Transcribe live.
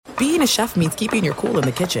being a chef means keeping your cool in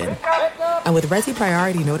the kitchen. And with Resi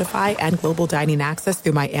Priority Notify and Global Dining Access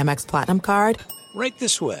through my Amex Platinum card, right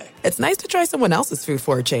this way. It's nice to try someone else's food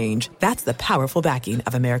for a change. That's the powerful backing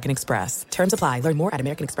of American Express. Terms apply. Learn more at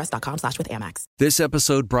americanexpress.com/withAmex. This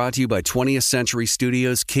episode brought to you by 20th Century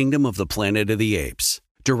Studios' Kingdom of the Planet of the Apes.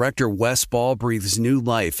 Director Wes Ball breathes new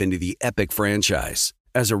life into the epic franchise.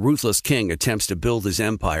 As a ruthless king attempts to build his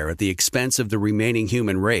empire at the expense of the remaining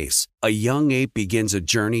human race, a young ape begins a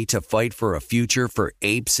journey to fight for a future for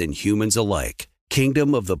apes and humans alike.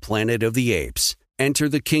 Kingdom of the Planet of the Apes. Enter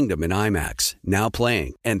the kingdom in IMAX, now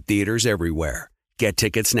playing, and theaters everywhere. Get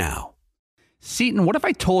tickets now. Seton, what if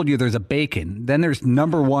I told you there's a bacon, then there's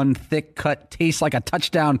number one thick cut, tastes like a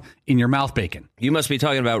touchdown in your mouth bacon? You must be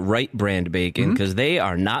talking about Wright brand bacon, because they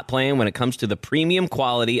are not playing when it comes to the premium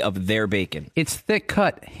quality of their bacon. It's thick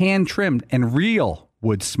cut, hand trimmed, and real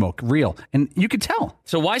wood smoke, real. And you can tell.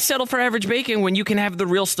 So why settle for average bacon when you can have the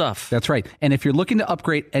real stuff? That's right. And if you're looking to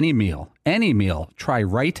upgrade any meal, try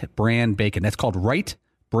Wright brand bacon. That's called Wright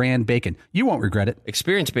brand bacon. You won't regret it.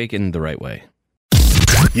 Experience bacon the right way.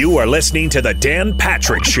 You are listening to the Dan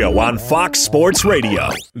Patrick Show on Fox Sports Radio.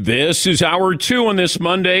 This is hour 2 on this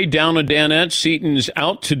Monday. Down to Danette. Seton's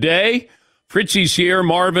out today. Fritzy's here.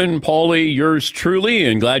 Marvin, Paulie, yours truly,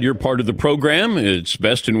 and glad you're part of the program. It's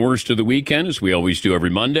best and worst of the weekend, as we always do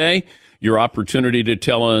every Monday. Your opportunity to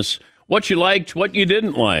tell us what you liked, what you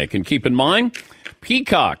didn't like. And keep in mind,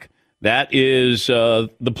 Peacock. That is the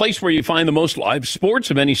place where you find the most live sports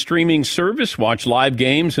of any streaming service. Watch live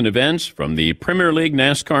games and events from the Premier League,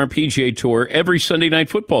 NASCAR, PGA Tour, every Sunday night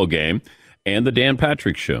football game, and the Dan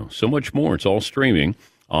Patrick Show. So much more. It's all streaming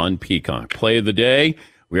on Peacock. Play of the day.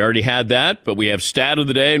 We already had that, but we have stat of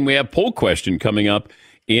the day, and we have poll question coming up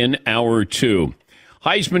in hour 2.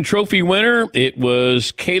 Heisman Trophy winner, it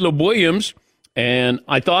was Caleb Williams. And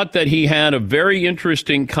I thought that he had a very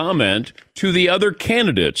interesting comment to the other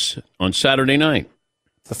candidates on Saturday night.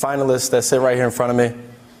 The finalists that sit right here in front of me,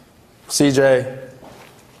 CJ,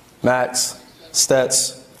 Max,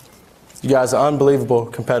 Stets, you guys are unbelievable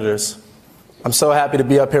competitors. I'm so happy to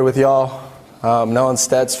be up here with y'all, knowing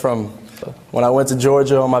Stets from when I went to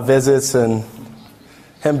Georgia on my visits and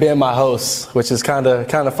him being my host, which is kind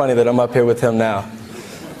of funny that I'm up here with him now.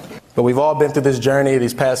 But we've all been through this journey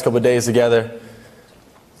these past couple of days together.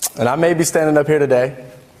 And I may be standing up here today,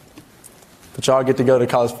 but y'all get to go to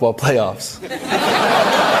college football playoffs.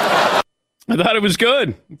 I thought it was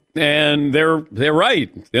good. And they're right.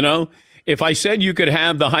 You know, if I said you could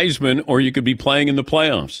have the Heisman or you could be playing in the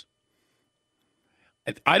playoffs.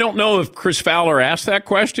 I don't know if Chris Fowler asked that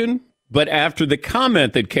question, but after the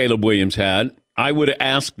comment that Caleb Williams had, I would have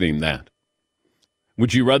asked him that.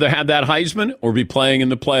 Would you rather have that Heisman or be playing in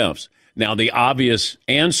the playoffs? Now, the obvious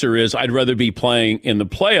answer is I'd rather be playing in the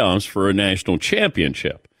playoffs for a national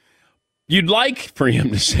championship. You'd like for him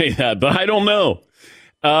to say that, but I don't know.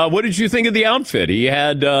 What did you think of the outfit? He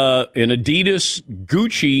had an Adidas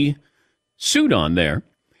Gucci suit on there.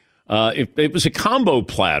 It was a combo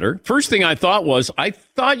platter. First thing I thought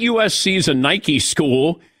USC is a Nike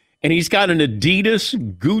school, and he's got an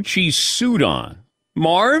Adidas Gucci suit on.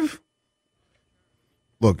 Marv?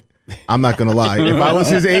 Look, I'm not going to lie. If I was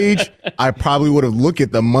his age, I probably would have looked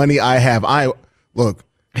at the money I have. Look,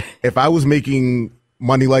 if I was making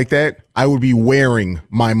money like that, I would be wearing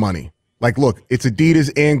my money. Like, look, it's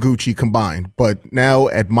Adidas and Gucci combined. But now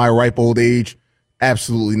at my ripe old age,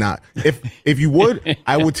 absolutely not. If you would,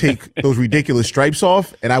 I would take those ridiculous stripes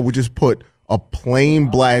off and I would just put a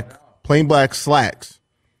plain black slacks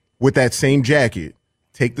with that same jacket.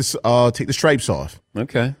 Take the stripes off.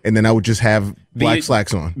 Okay. And then I would just have black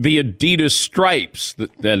slacks on. The Adidas stripes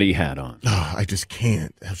that he had on. Oh, I just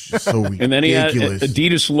can't. That's just so ridiculous. And then he had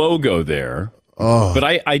Adidas logo there. Oh. But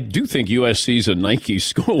I do think USC's a Nike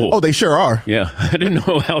school. Oh, they sure are. Yeah. I didn't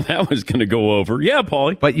know how that was going to go over. Yeah,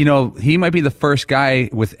 Paulie. But, you know, he might be the first guy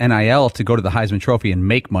with NIL to go to the Heisman Trophy and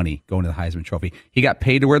make money going to the Heisman Trophy. He got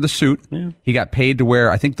paid to wear the suit. Yeah. He got paid to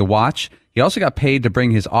wear, I think, the watch. He also got paid to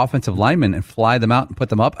bring his offensive linemen and fly them out and put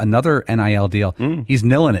them up. Another NIL deal. He's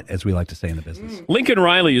nailing it, as we like to say in the business. Lincoln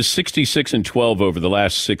Riley is 66-12 over the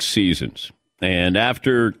last 6 seasons. And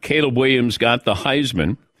after Caleb Williams got the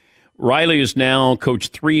Heisman, Riley has now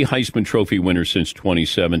coached 3 Heisman Trophy winners since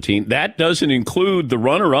 2017. That doesn't include the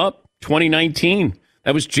runner-up, 2019.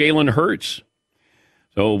 That was Jalen Hurts.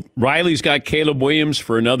 So Riley's got Caleb Williams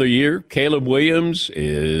for another year. Caleb Williams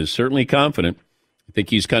is certainly confident. I think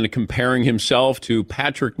he's kind of comparing himself to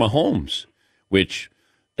Patrick Mahomes, which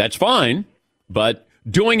that's fine, but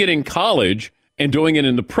doing it in college and doing it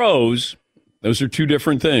in the pros, those are two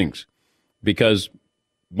different things. Because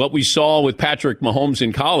what we saw with Patrick Mahomes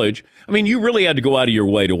in college, I mean, you really had to go out of your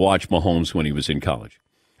way to watch Mahomes when he was in college.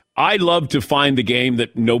 I love to find the game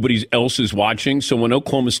that nobody else is watching. So when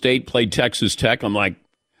Oklahoma State played Texas Tech, I'm like,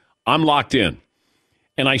 I'm locked in.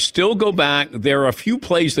 And I still go back. There are a few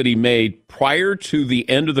plays that he made prior to the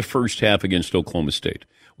end of the first half against Oklahoma State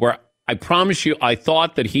where I promise you, I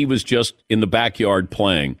thought that he was just in the backyard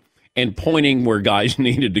playing and pointing where guys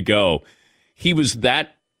needed to go. He was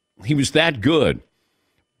that good.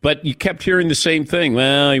 But you kept hearing the same thing.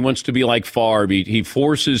 Well, he wants to be like Favre. He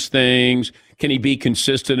forces things. Can he be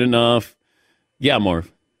consistent enough? Yeah,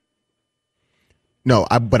 Marv. No,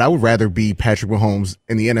 but I would rather be Patrick Mahomes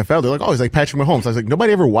in the NFL. They're like, oh, he's like Patrick Mahomes. I was like,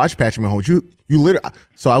 nobody ever watched Patrick Mahomes. You literally.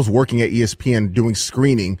 So I was working at ESPN doing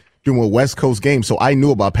screening, doing a West Coast game. So I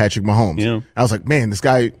knew about Patrick Mahomes. Yeah. I was like, man, this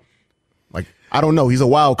guy, like, I don't know. He's a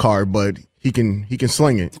wild card, but he can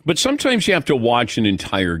sling it. But sometimes you have to watch an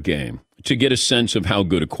entire game to get a sense of how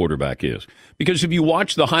good a quarterback is. Because if you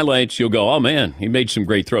watch the highlights, you'll go, oh, man, he made some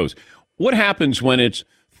great throws. What happens when it's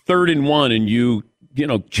 3rd and 1 and you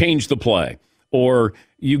change the play? Or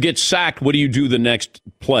you get sacked, what do you do the next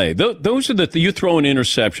play? Those are you throw an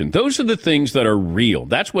interception. Those are the things that are real.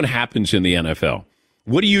 That's what happens in the NFL.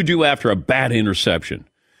 What do you do after a bad interception?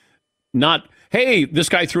 Not, hey, this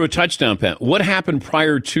guy threw a touchdown pass. What happened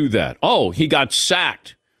prior to that? Oh, he got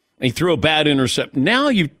sacked. He threw a bad interception. Now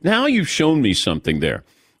you've shown me something there.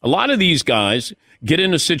 A lot of these guys get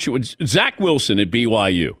in a situation. Zach Wilson at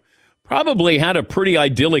BYU probably had a pretty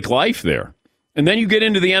idyllic life there. And then you get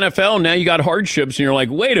into the NFL, and now you got hardships, and you're like,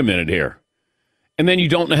 wait a minute here. And then you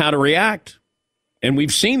don't know how to react. And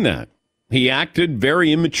we've seen that. He acted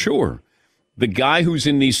very immature. The guy who's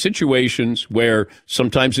in these situations where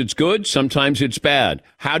sometimes it's good, sometimes it's bad.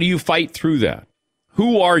 How do you fight through that?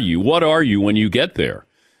 Who are you? What are you when you get there?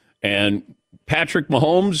 And Patrick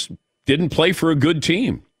Mahomes didn't play for a good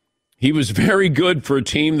team. He was very good for a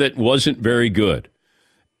team that wasn't very good.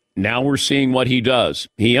 Now we're seeing what he does.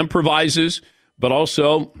 He improvises, but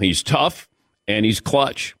also he's tough and he's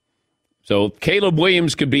clutch. So if Caleb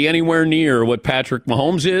Williams could be anywhere near what Patrick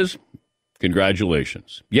Mahomes is,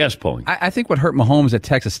 congratulations. Yes, Pauline. I think what hurt Mahomes at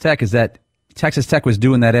Texas Tech is that Texas Tech was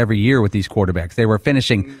doing that every year with these quarterbacks. They were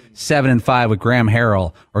finishing 7-5 with Graham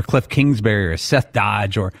Harrell or Cliff Kingsbury or Seth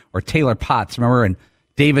Dodge or Taylor Potts, remember, and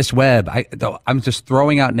Davis Webb. I'm just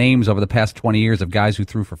throwing out names over the past 20 years of guys who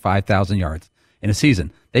threw for 5,000 yards in a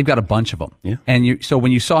season. They've got a bunch of them. Yeah. And so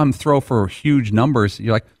when you saw him throw for huge numbers,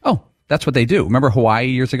 you're like, oh, that's what they do. Remember Hawaii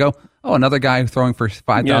years ago? Oh, another guy throwing for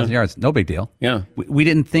 5,000 yards. No big deal. Yeah. We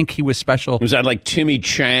didn't think he was special. Was that like Timmy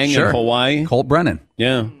Chang in Hawaii? Colt Brennan.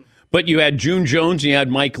 Yeah. But you had June Jones and you had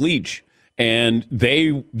Mike Leach, and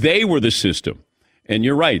they were the system. And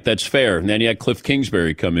you're right, that's fair. And then you had Cliff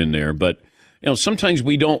Kingsbury come in there. But, sometimes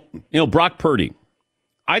we don't, Brock Purdy.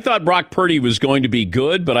 I thought Brock Purdy was going to be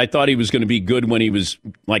good, but I thought he was going to be good when he was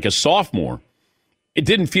like a sophomore. It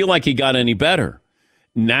didn't feel like he got any better.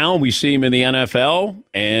 Now we see him in the NFL,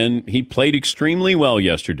 and he played extremely well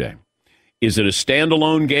yesterday. Is it a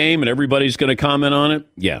standalone game and everybody's going to comment on it?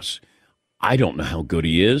 Yes. I don't know how good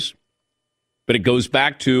he is, but it goes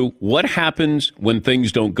back to what happens when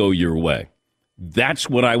things don't go your way. That's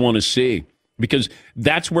what I want to see, because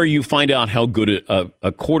that's where you find out how good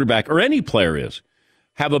a quarterback or any player is.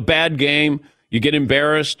 Have a bad game, you get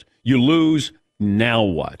embarrassed, you lose, now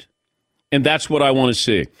what? And that's what I want to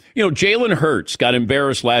see. Jalen Hurts got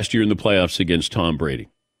embarrassed last year in the playoffs against Tom Brady.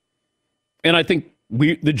 And I think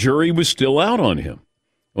the jury was still out on him.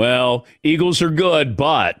 Well, Eagles are good,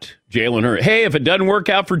 but Jalen Hurts. Hey, if it doesn't work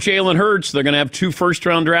out for Jalen Hurts, they're going to have 2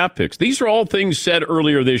 first-round draft picks. These are all things said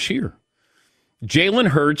earlier this year. Jalen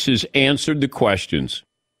Hurts has answered the questions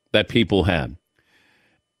that people had.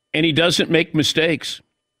 And he doesn't make mistakes.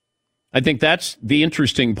 I think that's the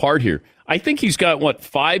interesting part here. I think he's got,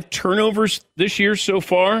 5 turnovers this year so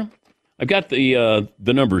far? I've got the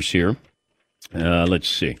numbers here. Let's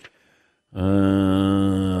see. Okay.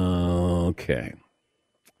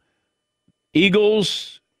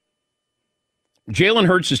 Eagles, Jalen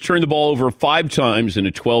Hurts has turned the ball over 5 times in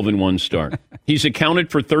a 12-1 start. He's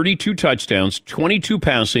accounted for 32 touchdowns, 22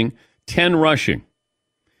 passing, 10 rushing.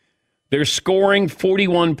 They're scoring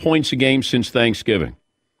 41 points a game since Thanksgiving.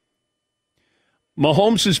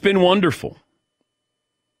 Mahomes has been wonderful.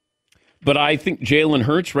 But I think Jalen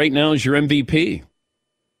Hurts right now is your MVP.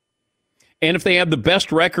 And if they have the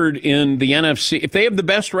best record in the NFC, if they have the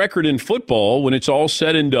best record in football when it's all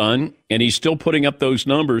said and done, and he's still putting up those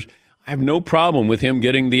numbers, I have no problem with him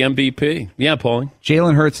getting the MVP. Yeah, Paulie.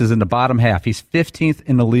 Jalen Hurts is in the bottom half. He's 15th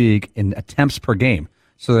in the league in attempts per game.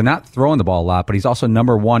 So they're not throwing the ball a lot, but he's also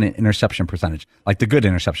number 1 in interception percentage, like the good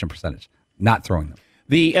interception percentage, not throwing them.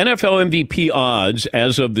 The NFL MVP odds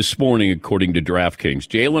as of this morning, according to DraftKings,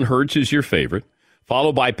 Jalen Hurts is your favorite,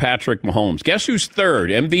 followed by Patrick Mahomes. Guess who's third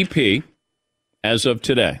MVP as of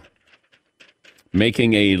today?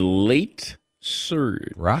 Making a late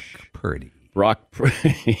surge. Brock Purdy. Brock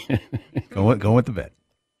Purdy. Go with the bet.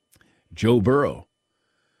 Joe Burrow.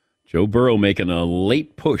 Joe Burrow making a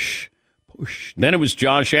late push. Then it was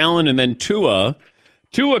Josh Allen and then Tua.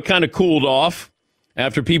 Tua kind of cooled off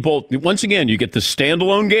after people, once again, you get the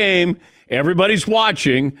standalone game. Everybody's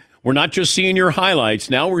watching. We're not just seeing your highlights.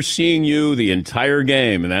 Now we're seeing you the entire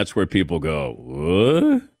game, and that's where people go,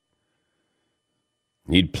 what?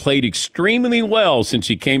 He'd played extremely well since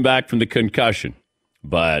he came back from the concussion,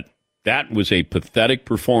 but that was a pathetic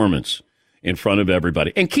performance in front of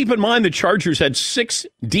everybody. And keep in mind, the Chargers had 6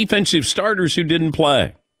 defensive starters who didn't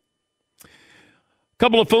play. A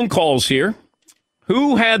couple of phone calls here.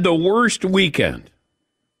 Who had the worst weekend?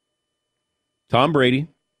 Tom Brady,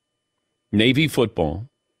 Navy football,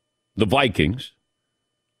 the Vikings,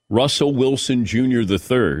 Russell Wilson Jr.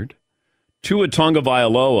 III, Tua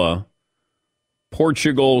Tagovailoa,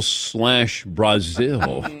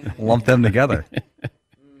 Portugal/Brazil. Lump them together.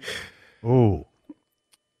 Ooh.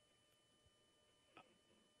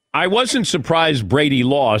 I wasn't surprised Brady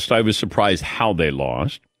lost. I was surprised how they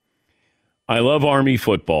lost. I love Army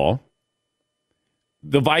football.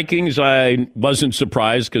 The Vikings, I wasn't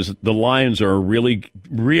surprised because the Lions are a really,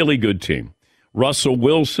 really good team. Russell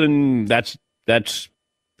Wilson, that's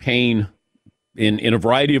pain in a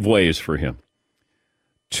variety of ways for him.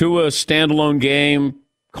 Tua, standalone game,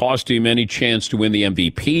 cost him any chance to win the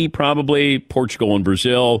MVP, probably. Portugal and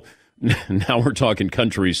Brazil. Now we're talking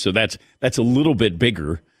countries, so that's a little bit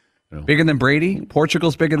bigger. Bigger than Brady?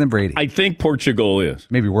 Portugal's bigger than Brady. I think Portugal is.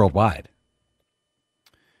 Maybe worldwide.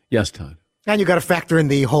 Yes, Todd. And you got to factor in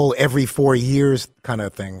the whole every 4 years kind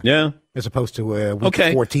of thing. Yeah. As opposed to week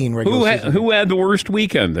 14 regular season. Who had the worst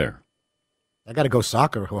weekend there? I got to go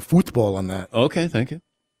soccer or football on that. Okay, thank you.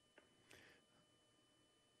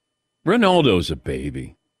 Ronaldo's a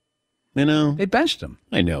baby. You know? They benched him.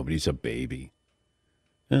 I know, but he's a baby.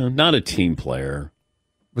 Not a team player.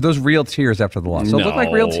 Were those real tears after the loss? So it looked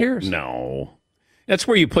like real tears. No. That's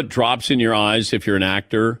where you put drops in your eyes if you're an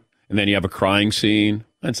actor, and then you have a crying scene.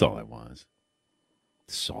 That's all it was.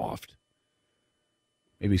 Soft.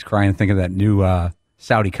 Maybe he's crying thinking of that new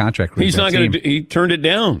Saudi contract. He's not going to. He turned it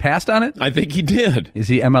down. Passed on it? I think he did. Is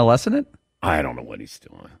he MLS in it? I don't know what he's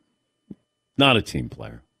doing. Not a team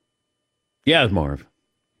player. Yeah, Marv.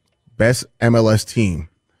 Best MLS team.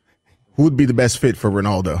 Who would be the best fit for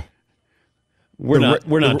Ronaldo? We're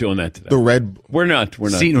not doing that today. We're not.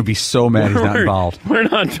 Seton would be so mad he's not involved. We're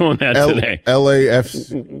not doing that today.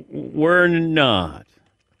 LAFC. We're not.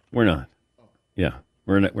 Yeah,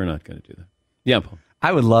 we're not going to do that. Yeah, Paul.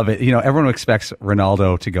 I would love it. You know, everyone expects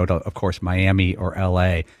Ronaldo to go to, of course, Miami or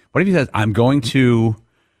LA. What if he says, I'm going to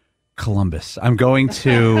Columbus. I'm going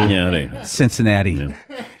to Cincinnati. Yeah.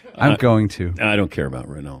 I'm going to. I don't care about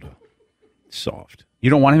Ronaldo. Soft. You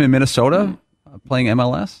don't want him in Minnesota playing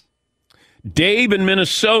MLS? Dave in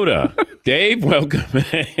Minnesota. Dave, welcome.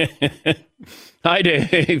 Hi,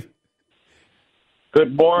 Dave.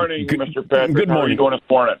 Good morning, Mr. Patrick. Good morning. How are you doing this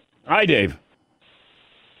morning? Hi, Dave.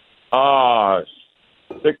 6'2".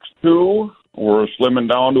 We're slimming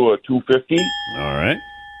down to a 250. All right.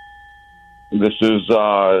 This is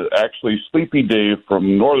actually Sleepy Dave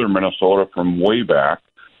from northern Minnesota from way back.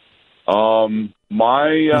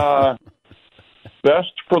 My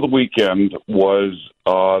best for the weekend was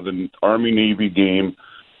the Army-Navy game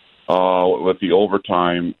with the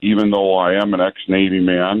overtime, even though I am an ex-Navy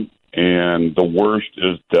man, and the worst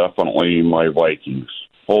is definitely my Vikings.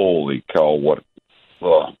 Holy cow, what...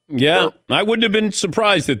 Yeah, I wouldn't have been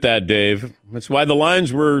surprised at that, Dave. That's why the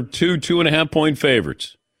Lions were 2.5 point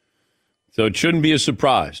favorites. So it shouldn't be a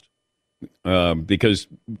surprise because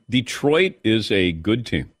Detroit is a good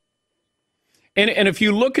team. And if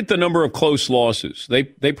you look at the number of close losses,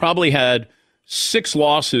 they probably had 6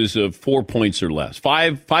 losses of 4 points or less.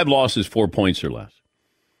 Five losses, 4 points or less.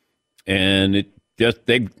 And it just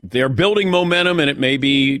they're building momentum, and it may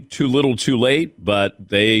be too little, too late, but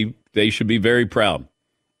they should be very proud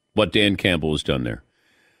what Dan Campbell has done there.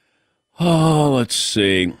 Oh, let's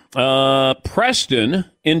see. Preston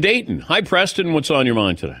in Dayton. Hi, Preston. What's on your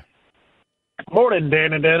mind today? Morning,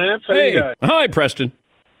 Dan and Dennis. How hey. you guys? Hi, Preston.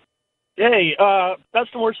 Hey, best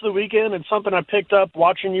and worst of the weekend, and something I picked up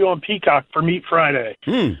watching you on Peacock for Meat Friday.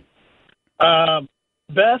 Best,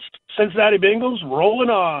 Cincinnati Bengals, rolling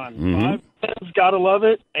on. Mm-hmm. Gotta love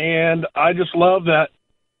it, and I just love that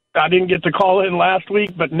I didn't get to call in last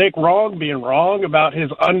week, but Nick being wrong about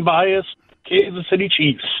his unbiased Kansas City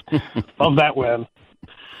Chiefs. Love that win.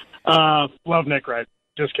 Love Nick Wright.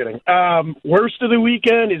 Just kidding. Worst of the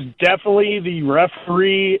weekend is definitely the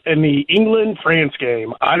referee in the England-France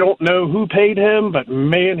game. I don't know who paid him, but,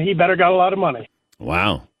 man, he better got a lot of money.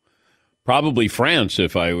 Wow. Probably France,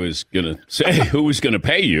 if I was going to say who was going to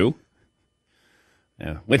pay you.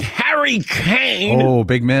 Yeah. With Harry Kane. Oh,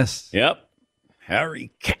 big miss. Yep.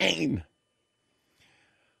 Harry Kane.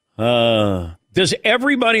 Does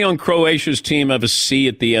everybody on Croatia's team have a C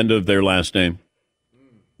at the end of their last name?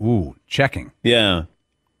 Ooh, checking. Yeah.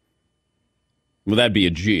 Well, that'd be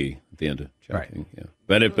a G at the end of checking. Right.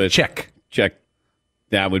 Yeah. But check.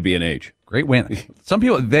 That would be an H. Great win. Some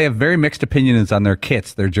people, they have very mixed opinions on their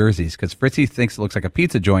kits, their jerseys, because Fritzy thinks it looks like a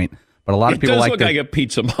pizza joint, but a lot of people does like look like a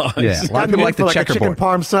pizza box. Yeah, a lot of people like the a chicken checkerboard.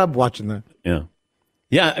 parm sub watching that. Yeah.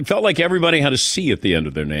 Yeah, it felt like everybody had a C at the end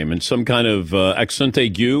of their name and some kind of accent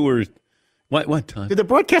aigu or what time? Did the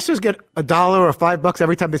broadcasters get $1 or $5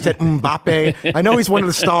 every time they said Mbappe? I know he's one of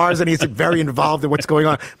the stars and he's very involved in what's going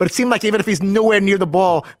on, but it seemed like even if he's nowhere near the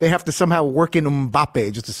ball, they have to somehow work in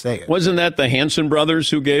Mbappe just to say it. Wasn't that the Hanson brothers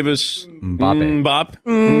who gave us Mbappe?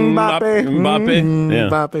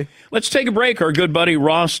 Yeah. Let's take a break. Our good buddy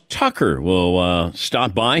Ross Tucker will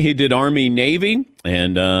stop by. He did Army Navy,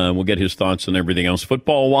 and we'll get his thoughts on everything else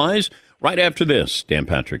football-wise right after this Dan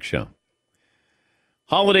Patrick Show.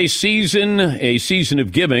 Holiday season, a season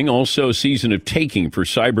of giving, also a season of taking for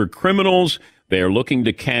cyber criminals. They are looking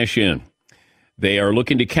to cash in. They are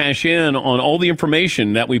looking to cash in on all the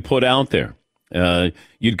information that we put out there.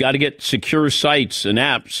 You've got to get secure sites and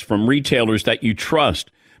apps from retailers that you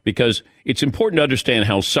trust, because it's important to understand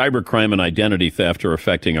how cybercrime and identity theft are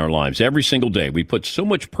affecting our lives. Every single day, we put so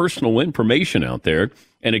much personal information out there,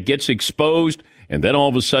 and it gets exposed, and then all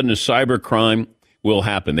of a sudden a cybercrime will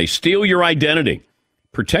happen. They steal your identity.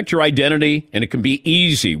 Protect your identity, and it can be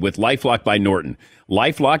easy with LifeLock by Norton.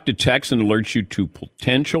 LifeLock detects and alerts you to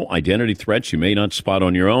potential identity threats you may not spot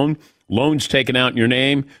on your own. Loans taken out in your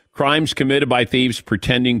name, crimes committed by thieves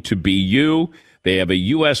pretending to be you. They have a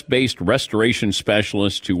U.S.-based restoration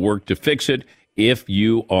specialist to work to fix it if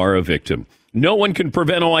you are a victim. No one can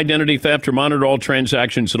prevent all identity theft or monitor all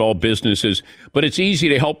transactions at all businesses, but it's easy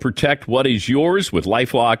to help protect what is yours with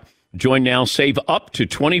LifeLock. Join now. Save up to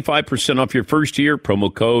 25% off your first year.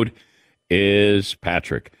 Promo code is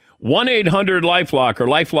Patrick. 1-800-LifeLock or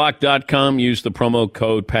LifeLock.com. Use the promo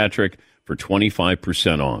code Patrick for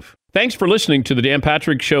 25% off. Thanks for listening to the Dan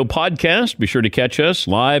Patrick Show podcast. Be sure to catch us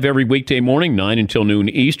live every weekday morning, 9 until noon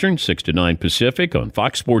Eastern, 6 to 9 Pacific on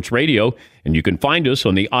Fox Sports Radio. And you can find us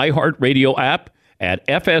on the iHeartRadio app at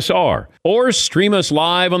FSR or stream us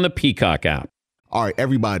live on the Peacock app. All right,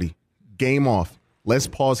 everybody, game off. Let's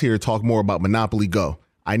pause here to talk more about Monopoly Go.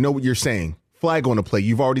 I know what you're saying. Flag on the play.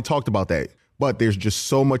 You've already talked about that. But there's just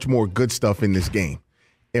so much more good stuff in this game.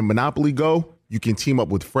 In Monopoly Go, you can team up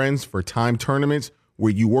with friends for timed tournaments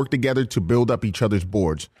where you work together to build up each other's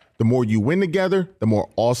boards. The more you win together, the more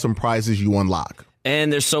awesome prizes you unlock.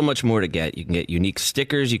 And there's so much more to get. You can get unique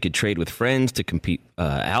stickers. You could trade with friends to compete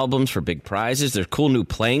albums for big prizes. There's cool new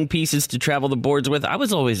playing pieces to travel the boards with. I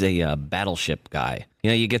was always a Battleship guy. You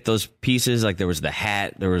know, you get those pieces, like there was the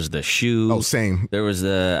hat, there was the shoe. Oh, same. I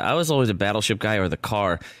was always a Battleship guy, or the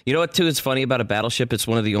car. You know what, too, is funny about a Battleship? It's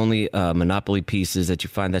one of the only Monopoly pieces that you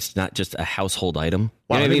find that's not just a household item.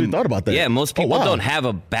 Wow, You know I what never even thought about that. Yeah, most people wow. don't have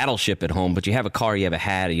a Battleship at home, but you have a car, you have a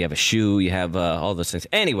hat, you have a shoe, you have all those things.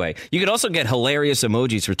 Anyway, you could also get hilarious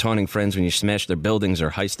emojis for taunting friends when you smash their buildings or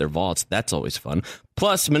heist their vaults. That's always fun.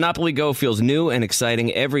 Plus, Monopoly Go feels new and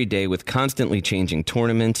exciting every day with constantly changing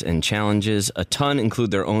tournaments and challenges. A ton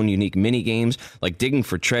include their own unique mini games like digging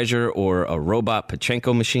for treasure or a robot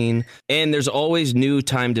Pachinko machine. And there's always new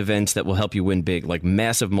timed events that will help you win big, like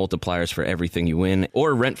massive multipliers for everything you win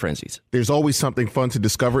or rent frenzies. There's always something fun to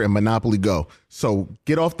discover in Monopoly Go. So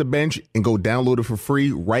get off the bench and go download it for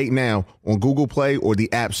free right now on Google Play or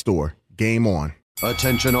the App Store. Game on.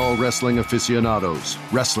 Attention all wrestling aficionados.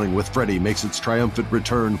 Wrestling with Freddie makes its triumphant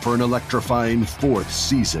return for an electrifying 4th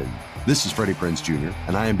season. This is Freddie Prinze Jr.,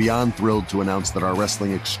 and I am beyond thrilled to announce that our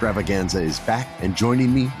wrestling extravaganza is back, and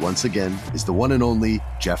joining me once again is the one and only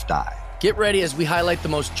Jeff Dye. Get ready as we highlight the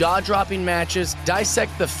most jaw-dropping matches,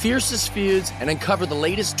 dissect the fiercest feuds, and uncover the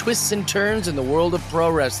latest twists and turns in the world of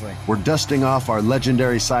pro wrestling. We're dusting off our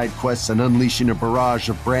legendary side quests and unleashing a barrage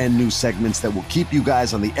of brand new segments that will keep you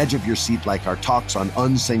guys on the edge of your seat, like our talks on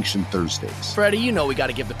Unsanctioned Thursdays. Freddie, you know we got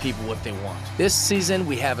to give the people what they want. This season,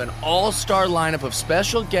 we have an all-star lineup of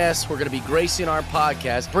special guests who are going to be gracing our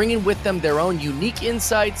podcast, bringing with them their own unique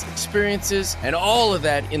insights, experiences, and all of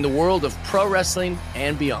that in the world of pro wrestling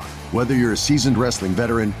and beyond. Whether you're a seasoned wrestling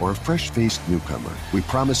veteran or a fresh-faced newcomer, we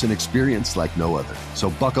promise an experience like no other.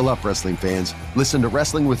 So buckle up, wrestling fans. Listen to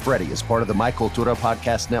Wrestling with Freddie as part of the My Cultura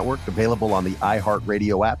Podcast Network, available on the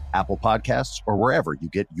iHeartRadio app, Apple Podcasts, or wherever you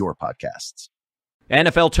get your podcasts.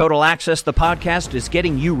 NFL Total Access, the podcast, is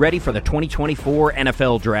getting you ready for the 2024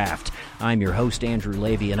 NFL Draft. I'm your host, Andrew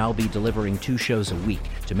Levy, and I'll be delivering 2 shows a week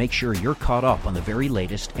to make sure you're caught up on the very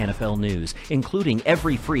latest NFL news, including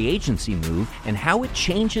every free agency move and how it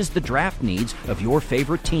changes the draft needs of your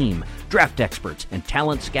favorite team. Draft experts and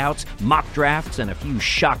talent scouts, mock drafts, and a few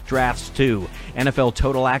shock drafts, too. NFL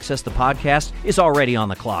Total Access, the podcast, is already on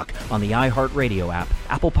the clock on the iHeartRadio app,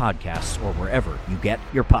 Apple Podcasts, or wherever you get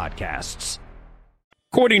your podcasts.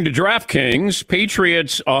 According to DraftKings,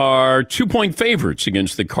 Patriots are 2-point favorites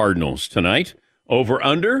against the Cardinals tonight. Over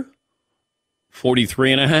under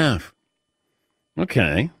 43.5.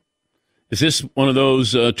 Okay. Is this one of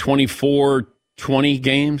those 24-20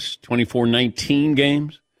 games, 24-19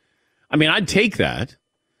 games? I mean, I'd take that.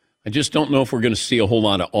 I just don't know if we're going to see a whole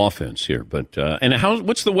lot of offense here. But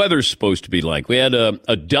what's the weather supposed to be like? We had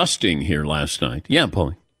a dusting here last night. Yeah,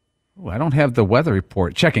 Paulie. Oh, I don't have the weather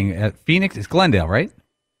report. Checking at Phoenix. It's Glendale, right?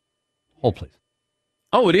 Hold, please.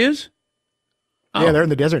 Oh, it is? Oh. Yeah, they're in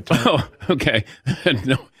the desert. Oh, okay.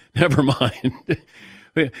 No, never mind.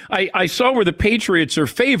 I saw where the Patriots are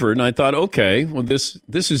favored, and I thought, okay, well, this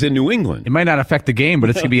is in New England. It might not affect the game,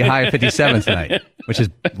 but it's going to be a high of 57 tonight, which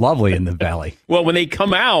is lovely in the Valley. Well, when they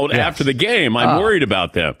come out after the game, I'm worried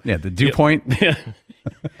about them. Yeah, the dew point.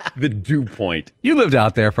 The dew point. You lived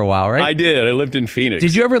out there for a while, right? I did. I lived in Phoenix.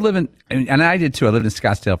 Did you ever live in, and I did too, I lived in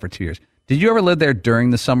Scottsdale for 2 years. Did you ever live there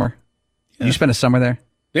during the summer? Yeah. You spent a summer there?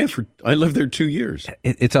 Yeah, I lived there 2 years.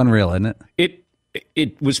 It's unreal, isn't it?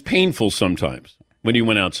 It was painful sometimes when you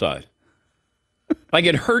went outside. I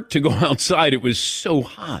get hurt to go outside. It was so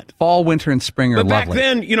hot. Fall, winter, and spring are lovely. lovely. But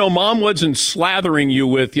back then, Mom wasn't slathering you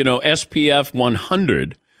with, SPF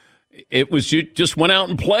 100. It was you just went out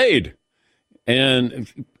and played. And,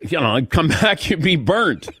 I'd come back, you'd be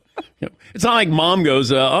burnt. It's not like Mom goes,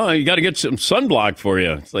 you got to get some sunblock for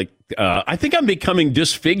you. It's like, I think I'm becoming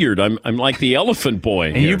disfigured. I'm like the elephant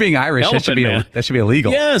boy. And you being Irish, that should be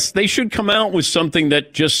illegal. Yes, they should come out with something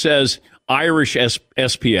that just says Irish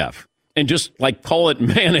SPF and just call it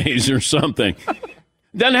mayonnaise or something.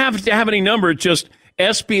 Doesn't have to have any number. It's just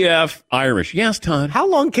SPF Irish. Yes, Todd. How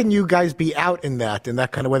long can you guys be out in that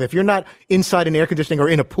kind of weather? If you're not inside in air conditioning or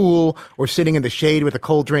in a pool or sitting in the shade with a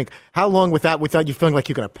cold drink, how long without you feeling like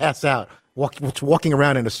you're going to pass out walking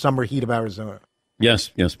around in the summer heat of Arizona?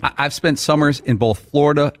 Yes. I've spent summers in both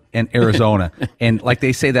Florida and Arizona. And like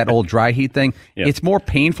they say, that old dry heat thing, it's more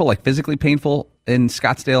painful, like physically painful in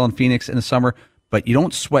Scottsdale and Phoenix in the summer, but you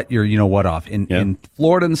don't sweat your you-know-what off. In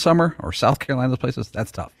Florida in the summer or South Carolina, those places,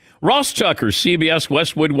 that's tough. Ross Tucker, CBS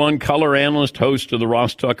Westwood One color analyst, host of the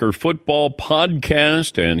Ross Tucker Football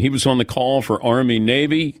Podcast, and he was on the call for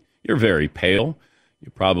Army-Navy. You're very pale.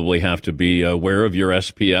 You probably have to be aware of your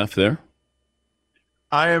SPF there.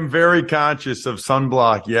 I am very conscious of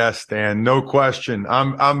sunblock. Yes, Dan, no question.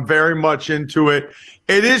 I'm very much into it.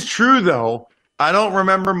 It is true, though. I don't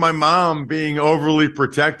remember my mom being overly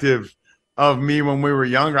protective of me when we were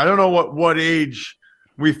younger. I don't know what age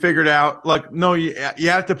we figured out, no, you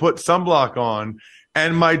have to put sunblock on.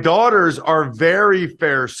 And my daughters are very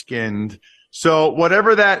fair-skinned. So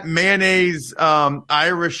whatever that mayonnaise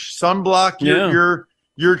Irish sunblock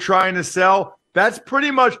you're trying to sell, that's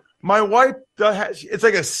pretty much – my wife, it's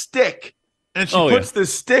like a stick, and she puts the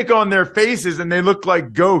stick on their faces, and they look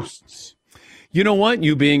like ghosts. You know what?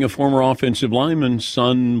 You being a former offensive lineman,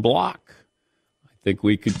 sunblock. I think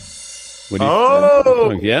we could.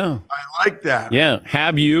 Yeah. I like that. Yeah.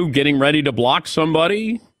 Have you getting ready to block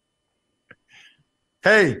somebody?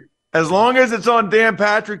 Hey, as long as it's on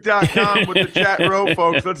danpatrick.com with the chat row,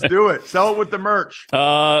 folks, let's do it. Sell it with the merch.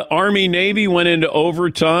 Army-Navy went into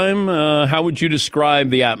overtime. How would you describe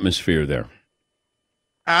the atmosphere there?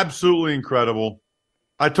 Absolutely incredible.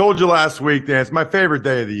 I told you last week, Dan, it's my favorite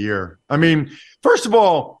day of the year. I mean, first of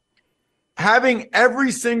all, having every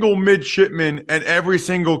single midshipman and every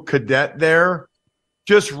single cadet there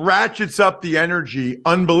just ratchets up the energy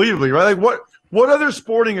unbelievably, right? Like what other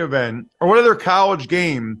sporting event or what other college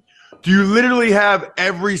game do you literally have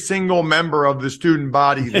every single member of the student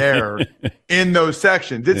body there in those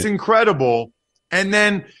sections? It's incredible. And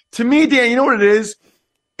then to me, Dan, you know what it is?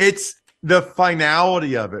 It's the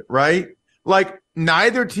finality of it, right? Like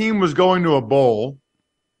neither team was going to a bowl.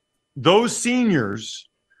 Those seniors,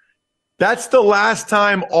 that's the last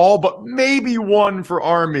time all but maybe one for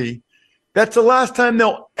Army. That's the last time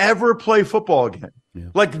they'll ever play football again. Yeah.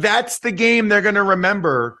 Like that's the game they're going to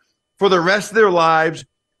remember for the rest of their lives.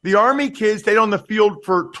 the Army kids stayed on the field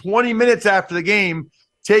for 20 minutes after the game,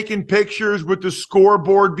 taking pictures with the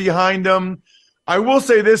scoreboard behind them. I will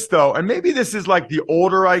say this, though, and maybe this is like the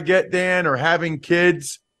older I get, Dan, or having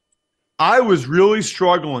kids. I was really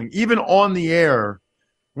struggling, even on the air,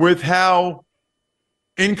 with how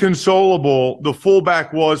inconsolable the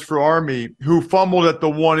fullback was for Army, who fumbled at the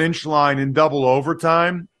 1-inch line in double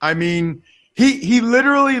overtime. I mean, he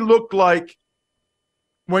literally looked like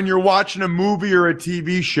when you're watching a movie or a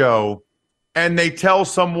TV show and they tell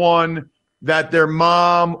someone that their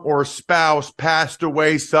mom or spouse passed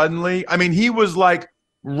away suddenly. I mean, he was like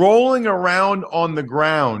rolling around on the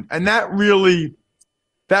ground, and that really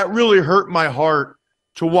hurt my heart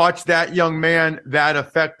to watch that young man that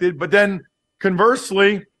affected. But then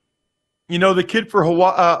conversely, you know, the kid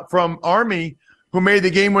from Army who made the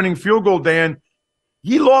game-winning field goal, Dan,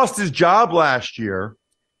 he lost his job last year.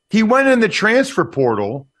 He went in the transfer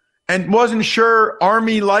portal and wasn't sure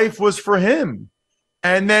Army life was for him.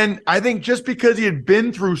 And then I think just because he had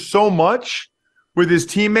been through so much with his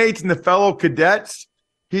teammates and the fellow cadets,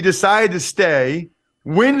 he decided to stay,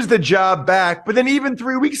 wins the job back. But then even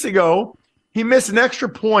 3 weeks ago, he missed an extra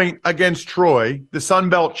point against Troy, the Sun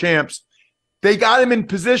Belt champs. They got him in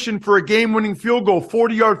position for a game-winning field goal,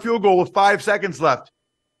 40-yard field goal with 5 seconds left.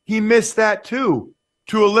 He missed that too,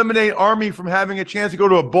 to eliminate Army from having a chance to go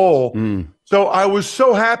to a bowl. So I was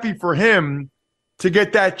so happy for him to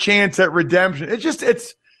get that chance at redemption.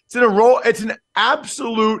 It's an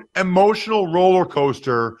absolute emotional roller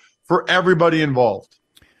coaster for everybody involved.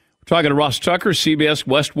 We're talking to Ross Tucker, CBS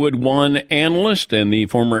Westwood One analyst and the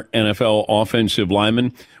former NFL offensive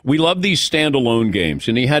lineman. We love these standalone games,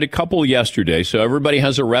 and he had a couple yesterday, so everybody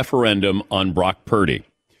has a referendum on Brock Purdy.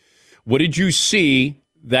 What did you see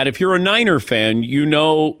that if you're a Niner fan, you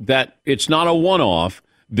know that it's not a one-off?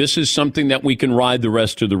 This is something that we can ride the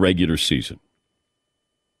rest of the regular season.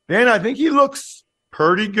 Dan, I think he looks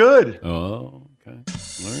pretty good. Oh, okay.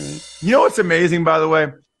 All right. You know what's amazing, by the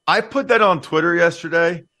way? I put that on Twitter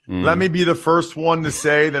yesterday. Let me be the first one to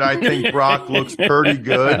say that I think Brock looks pretty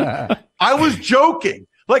good. I was joking.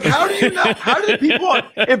 Like, how do you know? How do people,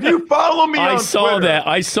 if you follow me on Twitter.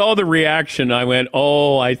 I saw the reaction. I went,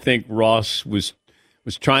 oh, I think Ross was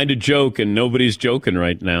trying to joke, and nobody's joking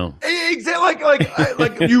right now. Exactly.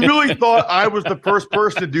 Like you really thought I was the first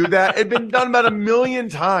person to do that? It'd been done about 1 million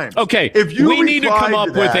times. Okay, we need to come up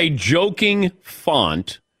with a joking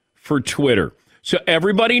font for Twitter, so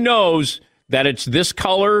everybody knows that it's this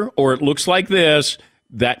color or it looks like this.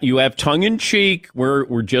 That you have tongue in cheek.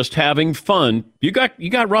 We're just having fun. You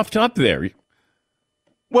got roughed up there.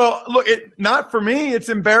 Well, look, not for me. It's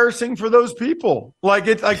embarrassing for those people.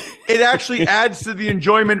 It actually adds to the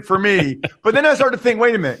enjoyment for me. But then I started to think,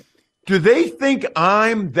 wait a minute. Do they think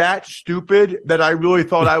I'm that stupid that I really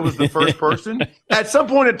thought I was the first person? At some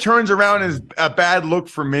point, it turns around as a bad look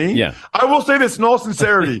for me. Yeah. I will say this in all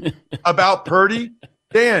sincerity about Purdy.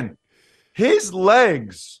 Dan, his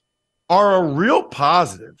legs are a real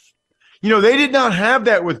positive. You know, they did not have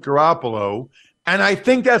that with Garoppolo. And I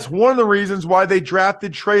think that's one of the reasons why they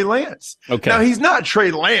drafted Trey Lance. Okay. Now, he's not Trey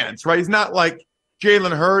Lance, right? He's not like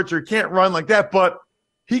Jalen Hurts or can't run like that, but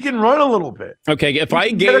he can run a little bit. Okay, get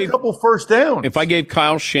a couple first downs. If I gave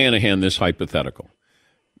Kyle Shanahan this hypothetical,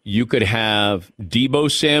 you could have Deebo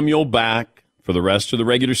Samuel back for the rest of the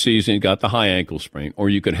regular season, got the high ankle sprain, or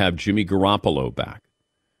you could have Jimmy Garoppolo back.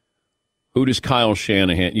 Who does Kyle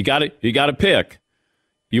Shanahan? You got to pick.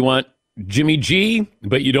 You want Jimmy G,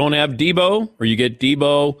 but you don't have Deebo, or you get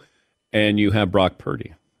Deebo and you have Brock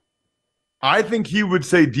Purdy? I think he would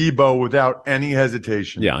say Deebo without any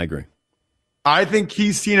hesitation. Yeah, I agree. I think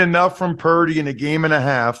he's seen enough from Purdy in a game and a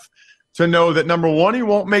half to know that, number one, he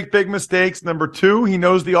won't make big mistakes. Number two, he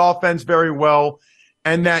knows the offense very well,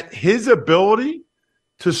 and that his ability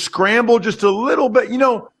to scramble just a little bit, you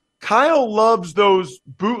know, Kyle loves those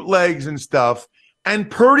bootlegs and stuff,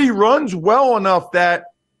 and Purdy runs well enough that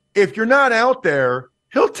if you're not out there,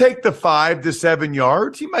 he'll take the 5 to 7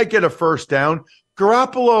 yards. He might get a first down.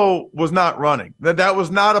 Garoppolo was not running. That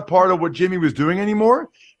was not a part of what Jimmy was doing anymore.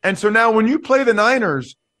 And so now when you play the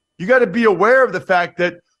Niners, you got to be aware of the fact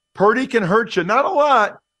that Purdy can hurt you. Not a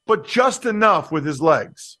lot, but just enough with his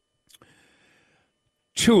legs.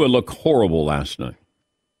 Tua looked horrible last night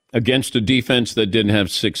against a defense that didn't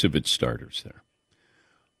have 6 of its starters there.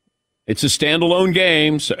 It's a standalone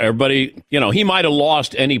game, so everybody, you know, he might have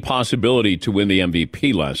lost any possibility to win the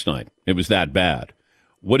MVP last night. It was that bad.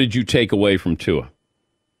 What did you take away from Tua?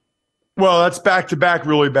 Well, that's back-to-back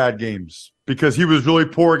really bad games because he was really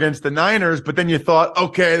poor against the Niners, but then you thought,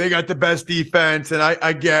 okay, they got the best defense, and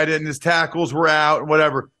I get it, and his tackles were out and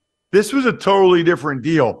whatever. This was a totally different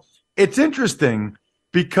deal. It's interesting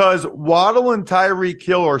because Waddle and Tyreek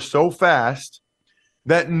Hill are so fast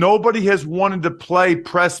that nobody has wanted to play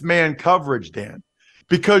press man coverage, Dan,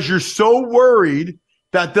 because you're so worried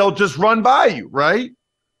that they'll just run by you, right?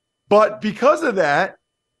 But because of that,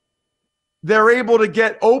 they're able to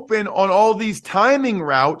get open on all these timing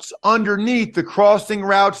routes underneath, the crossing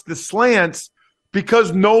routes, the slants,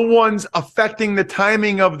 because no one's affecting the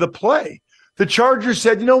timing of the play. The Chargers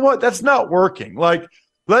said, you know what? That's not working. Like,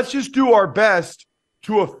 let's just do our best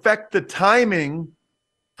to affect the timing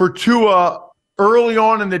for Tua early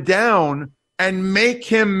on in the down and make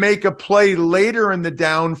him make a play later in the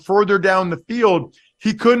down, further down the field.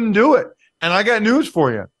 He couldn't do it. And I got news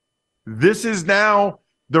for you. This is now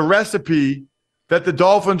the recipe that the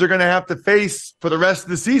Dolphins are going to have to face for the rest of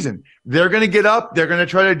the season. They're going to get up. They're going to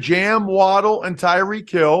try to jam Waddle and Tyreek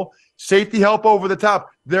Hill, safety help over the top.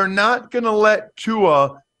 They're not going to let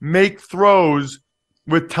Tua make throws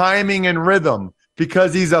with timing and rhythm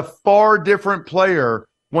because he's a far different player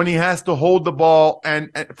when he has to hold the ball and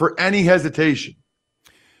for any hesitation.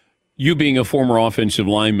 You being a former offensive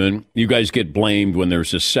lineman, you guys get blamed when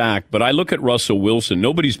there's a sack, but I look at Russell Wilson.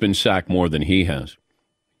 Nobody's been sacked more than he has.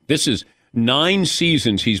 This is 9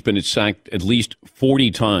 seasons he's been sacked at least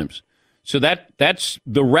 40 times. So that's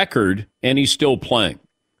the record, and he's still playing.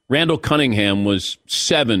 Randall Cunningham was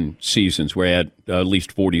 7 seasons where he had at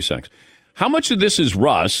least 40 sacks. How much of this is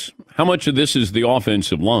Russ? How much of this is the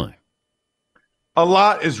offensive line? A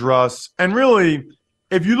lot is Russ. And really,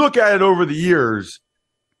 if you look at it over the years,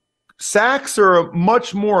 sacks are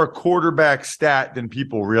much more a quarterback stat than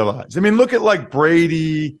people realize. I mean, look at like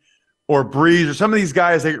Brady or Breeze or some of these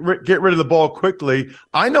guys that get rid of the ball quickly.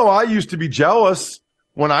 I know I used to be jealous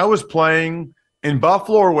when I was playing in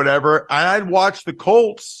Buffalo or whatever. I'd watch the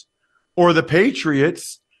Colts or the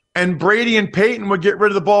Patriots, and Brady and Peyton would get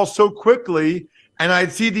rid of the ball so quickly, and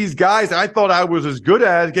I'd see these guys I thought I was as good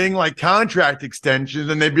as getting like contract extensions,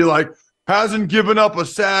 and they'd be like, hasn't given up a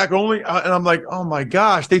sack, only, and I'm like, oh my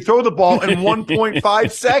gosh, they throw the ball in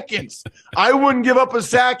 1.5 seconds. I wouldn't give up a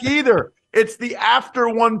sack either. It's the after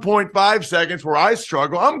 1.5 seconds where I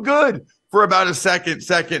struggle. I'm good for about a second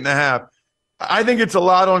and a half. I think it's a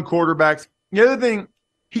lot on quarterbacks. The other thing,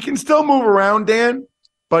 he can still move around, Dan,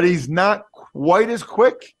 but he's not quite as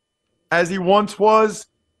quick as he once was,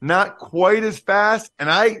 not quite as fast. And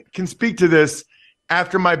I can speak to this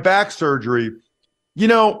after my back surgery. You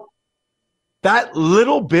know, that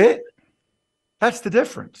little bit, that's the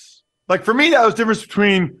difference. Like for me, that was the difference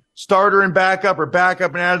between starter and backup or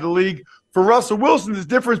backup and out of the league. For Russell Wilson, there's a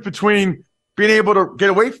difference between being able to get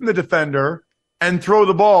away from the defender and throw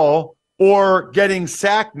the ball or getting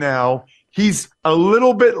sacked now. He's a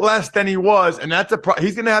little bit less than he was, and that's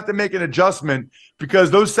he's going to have to make an adjustment because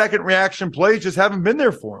those second reaction plays just haven't been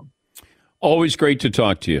there for him. Always great to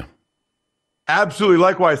talk to you. Absolutely.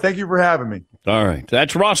 Likewise. Thank you for having me. All right.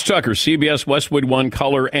 That's Ross Tucker, CBS Westwood One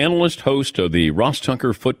color analyst, host of the Ross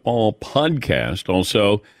Tucker Football Podcast.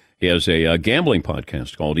 Also, he has a gambling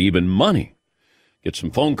podcast called Even Money. Get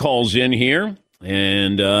some phone calls in here,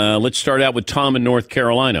 and let's start out with Tom in North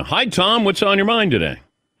Carolina. Hi, Tom. What's on your mind today?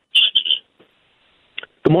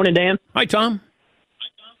 Good morning, Dan. Hi, Tom.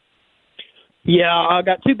 Yeah, I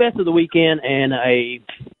got 2 bets of the weekend and a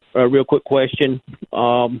real quick question.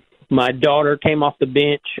 My daughter came off the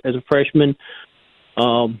bench as a freshman,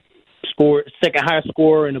 scored second highest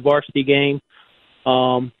scorer in the varsity game.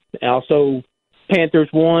 Also, Panthers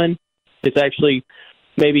won. It's actually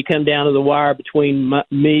maybe come down to the wire between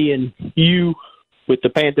me and you, with the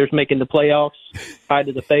Panthers making the playoffs. High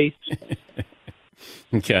to the face.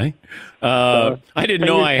 Okay. I didn't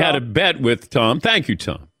know I had a bet with Tom. Thank you,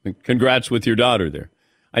 Tom. Congrats with your daughter there.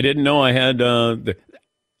 I didn't know I had of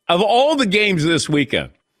all the games this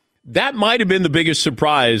weekend, that might have been the biggest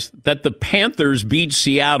surprise that the Panthers beat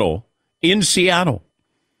Seattle in Seattle.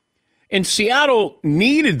 And Seattle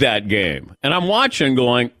needed that game. And I'm watching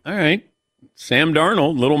going, all right, Sam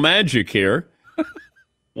Darnold, little magic here.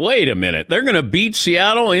 Wait a minute. They're going to beat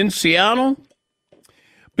Seattle in Seattle?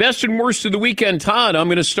 Best and worst of the weekend, Todd. I'm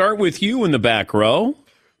going to start with you in the back row.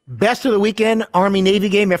 Best of the weekend, Army-Navy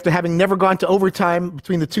game. After having never gone to overtime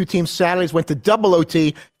between the two teams Saturdays, went to double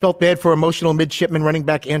OT. Felt bad for emotional midshipman running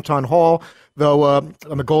back Anton Hall, though on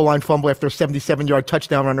the goal line fumble after a 77-yard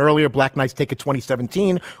touchdown run earlier. Black Knights take it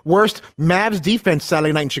 2017. Worst, Mavs defense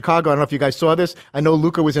Saturday night in Chicago. I don't know if you guys saw this. I know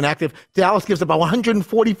Luka was inactive. Dallas gives about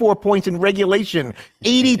 144 points in regulation,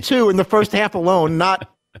 82 in the first half alone.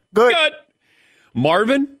 Not good.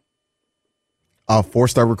 Marvin?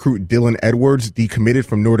 4-star recruit Dylan Edwards decommitted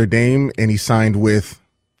from Notre Dame, and he signed with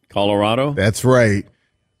Colorado. That's right.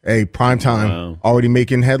 Hey, primetime, already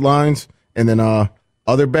making headlines. And then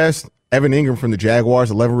other best, Evan Ingram from the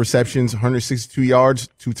Jaguars, 11 receptions, 162 yards,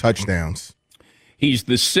 2 touchdowns. He's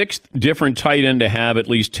the 6th different tight end to have at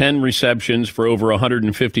least 10 receptions for over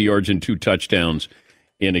 150 yards and 2 touchdowns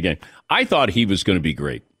in a game. I thought he was going to be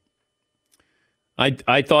great.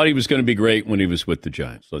 I thought he was going to be great when he was with the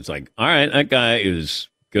Giants. So it's like, all right, that guy is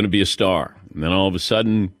going to be a star. And then all of a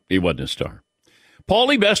sudden, he wasn't a star.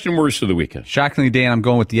 Paulie, best and worst of the weekend. Shockingly, Dan, I'm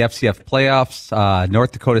going with the FCF playoffs.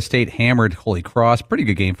 North Dakota State hammered Holy Cross. Pretty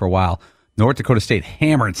good game for a while. North Dakota State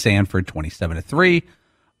hammered Sanford 27-3.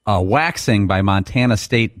 Waxing by Montana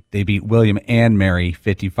State. They beat William and Mary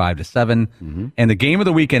 55-7. Mm-hmm. And the game of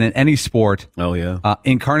the weekend in any sport. Oh, yeah.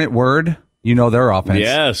 Incarnate Word, you know their offense.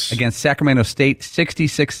 Yes. Against Sacramento State,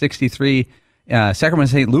 66-63. Sacramento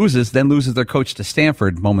State loses their coach to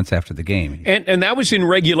Stanford moments after the game. And that was in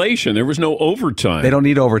regulation. There was no overtime. They don't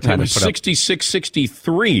need overtime. It was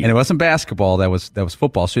 66-63. And it wasn't basketball. That was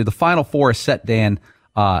football. So the Final Four is set, Dan.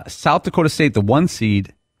 South Dakota State, the 1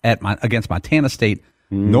 seed against Montana State.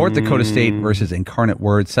 North Dakota State versus Incarnate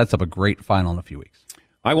Word sets up a great final in a few weeks.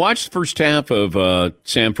 I watched the first half of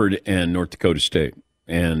Sanford and North Dakota State,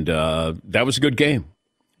 and that was a good game.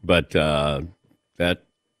 But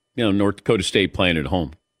North Dakota State playing at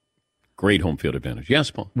home. Great home field advantage.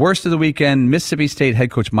 Yes, Paul. Worst of the weekend, Mississippi State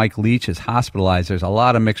head coach Mike Leach is hospitalized. There's a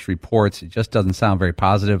lot of mixed reports. It just doesn't sound very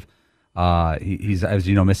positive. He's, as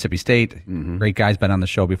you know, Mississippi State. Great guy's been on the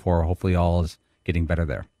show before. Hopefully all is getting better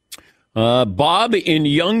there. Bob in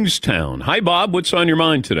Youngstown. Hi, Bob. What's on your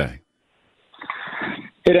mind today?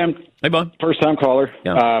 Hey, Dan. Hey, Bob. First-time caller.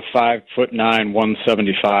 Yeah. 5'9",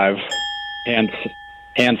 175, and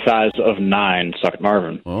hand size of 9. Suck at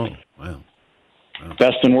Marvin. Oh, wow.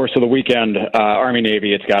 Best and worst of the weekend,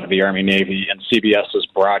 Army-Navy. It's got to be Army-Navy. And CBS's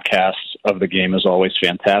broadcast of the game is always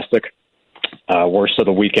fantastic. Worst of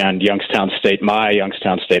the weekend, Youngstown State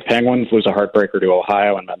Penguins lose a heartbreaker to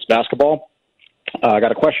Ohio in men's basketball. I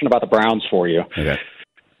got a question about the Browns for you. Okay.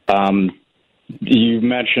 You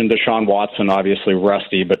mentioned Deshaun Watson, obviously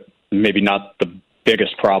rusty, but maybe not the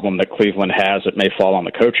biggest problem that Cleveland has. It may fall on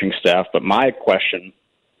the coaching staff. But my question,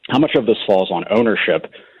 how much of this falls on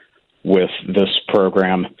ownership with this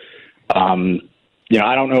program? I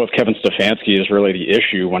don't know if Kevin Stefanski is really the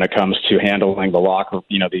issue when it comes to handling the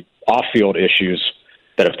the off-field issues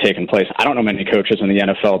that have taken place. I don't know many coaches in the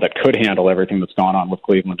NFL that could handle everything that's gone on with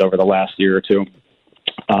Cleveland over the last year or two.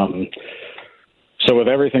 So with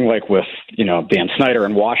everything with Dan Snyder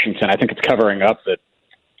in Washington, I think it's covering up that,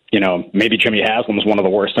 maybe Jimmy Haslam's one of the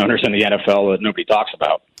worst owners in the NFL that nobody talks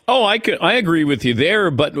about. Oh, I agree with you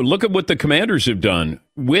there, but look at what the Commanders have done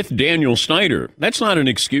with Daniel Snyder. That's not an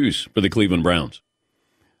excuse for the Cleveland Browns.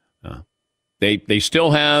 They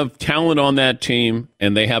still have talent on that team,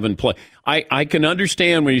 and they haven't played. I can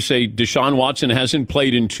understand when you say Deshaun Watson hasn't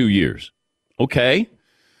played in 2 years. Okay.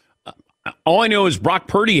 All I know is Brock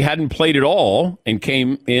Purdy hadn't played at all and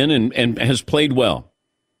came in and has played well.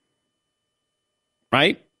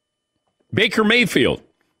 Right? Baker Mayfield,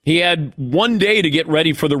 he had 1 day to get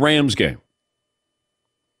ready for the Rams game.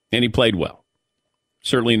 And he played well.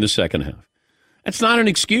 Certainly in the second half. That's not an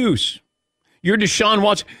excuse. You're Deshaun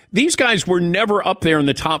Watson. These guys were never up there in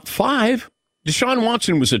the top 5. Deshaun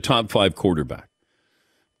Watson was a top 5 quarterback.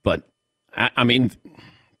 But, I mean,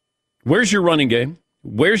 where's your running game?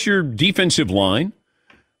 Where's your defensive line?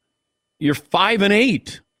 You're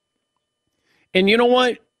 5-8. And you know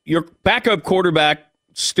what? Your backup quarterback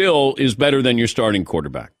still is better than your starting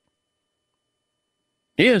quarterback.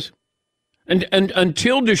 He is. And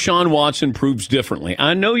until Deshaun Watson proves differently,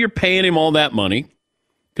 I know you're paying him all that money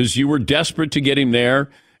because you were desperate to get him there,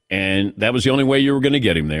 and that was the only way you were going to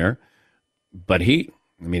get him there. But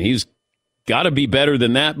he's got to be better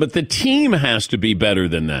than that, but the team has to be better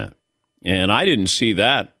than that. And I didn't see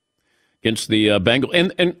that against the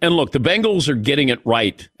Bengals. And look, the Bengals are getting it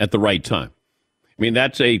right at the right time. I mean,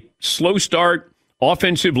 that's a slow start,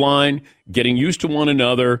 offensive line, getting used to one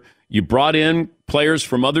another. You brought in players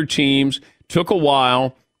from other teams, took a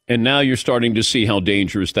while, and now you're starting to see how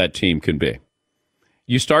dangerous that team can be.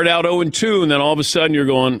 You start out 0-2, and then all of a sudden you're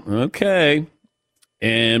going, okay.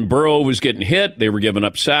 And Burrow was getting hit. They were giving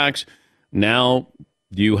up sacks. Now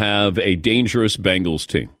you have a dangerous Bengals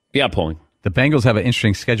team. Yeah, Paulie. The Bengals have an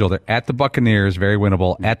interesting schedule. They're at the Buccaneers, very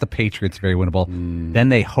winnable. At the Patriots, very winnable. Then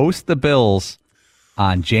they host the Bills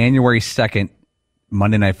on January 2nd,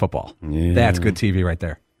 Monday Night Football. Yeah. That's good TV right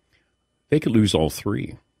there. They could lose all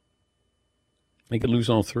 3.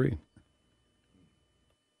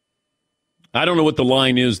 I don't know what the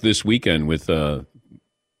line is this weekend with the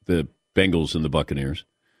Bengals and the Buccaneers.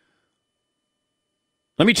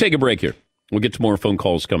 Let me take a break here. We'll get to more phone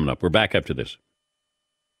calls coming up. We're back after this.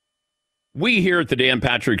 We here at the Dan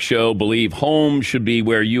Patrick Show believe home should be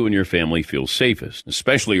where you and your family feel safest,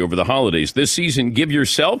 especially over the holidays. This season, give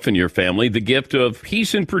yourself and your family the gift of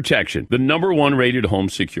peace and protection, the #1 rated home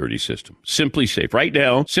security system, SimpliSafe. Right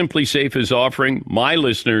now, SimpliSafe is offering my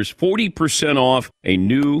listeners 40% off a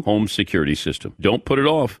new home security system. Don't put it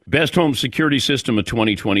off. Best home security system of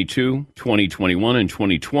 2022, 2021, and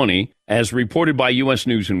 2020, as reported by U.S.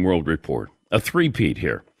 News and World Report. A three-peat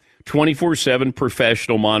here. 24/7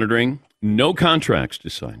 professional monitoring. No contracts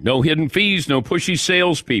to sign, no hidden fees, no pushy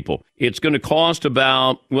salespeople. It's going to cost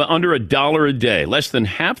about, under $1 a day, less than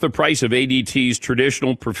half the price of ADT's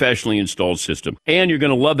traditional professionally installed system. And you're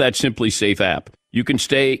going to love that SimpliSafe app. You can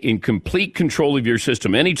stay in complete control of your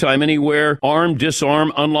system anytime, anywhere, arm,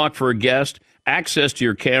 disarm, unlock for a guest, access to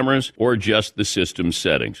your cameras, or adjust the system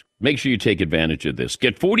settings. Make sure you take advantage of this.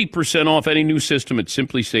 Get 40% off any new system at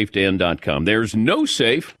SimpliSafeDan.com. There's no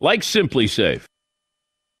safe like SimpliSafe.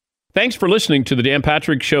 Thanks for listening to the Dan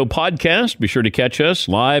Patrick Show podcast. Be sure to catch us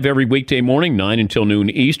live every weekday morning, 9 until noon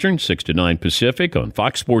Eastern, 6 to 9 Pacific on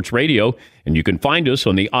Fox Sports Radio. And you can find us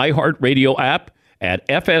on the iHeartRadio app at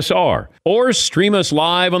FSR or stream us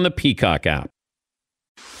live on the Peacock app.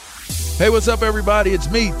 Hey, what's up, everybody? It's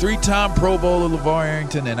me, 3-time Pro Bowler LeVar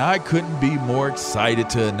Arrington, and I couldn't be more excited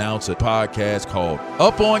to announce a podcast called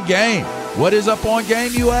Up On Game. What is Up On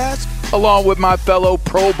Game, you ask? Along with my fellow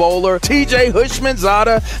Pro Bowler, TJ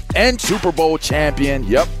Houshmandzadeh, and Super Bowl champion,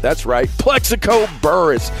 yep, that's right, Plexico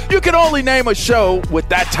Burress. You can only name a show with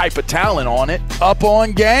that type of talent on it. Up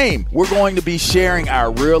On Game. We're going to be sharing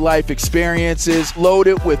our real-life experiences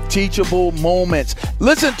loaded with teachable moments.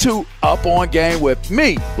 Listen to Up On Game with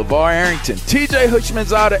me, LeVar Arrington, TJ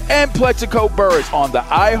Houshmandzadeh, and Plexico Burress on the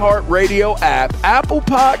iHeartRadio app, Apple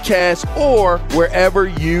Podcasts, or wherever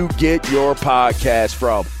you get your podcasts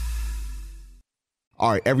from.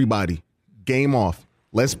 All right, everybody, game off.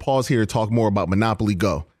 Let's pause here to talk more about Monopoly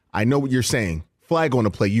Go. I know what you're saying. Flag on the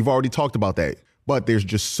play. You've already talked about that. But there's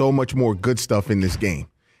just so much more good stuff in this game.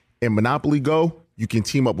 In Monopoly Go, you can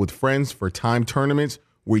team up with friends for time tournaments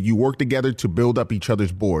where you work together to build up each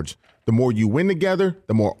other's boards. The more you win together,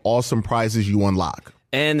 the more awesome prizes you unlock.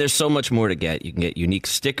 And there's so much more to get. You can get unique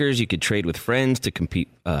stickers. You could trade with friends to compete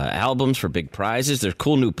albums for big prizes. There's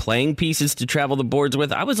cool new playing pieces to travel the boards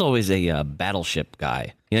with. I was always a Battleship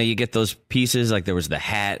guy. You know, you get those pieces, like there was the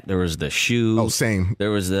hat, there was the shoe. Oh, same. I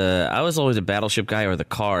was always a Battleship guy, or the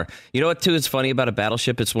car. You know what, too, is funny about a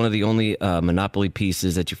Battleship? It's one of the only Monopoly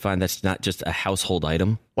pieces that you find that's not just a household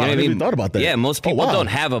item. Wow, You know I never even thought about that. Yeah, most people wow. don't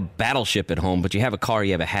have a Battleship at home, but you have a car,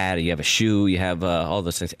 you have a hat, you have a shoe, you have all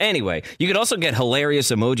those things. Anyway, you could also get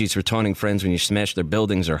hilarious emojis for taunting friends when you smash their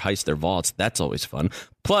buildings or heist their vaults. That's always fun.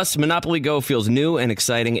 Plus, Monopoly Go feels new and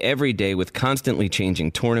exciting every day with constantly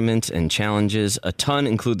changing tournaments and challenges. A ton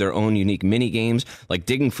include their own unique mini games like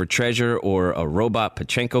digging for treasure or a robot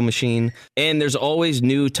Pachinko machine. And there's always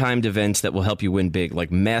new timed events that will help you win big,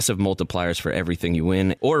 like massive multipliers for everything you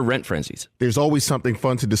win or rent frenzies. There's always something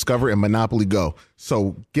fun to discover in Monopoly Go.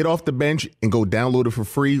 So get off the bench and go download it for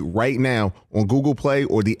free right now on Google Play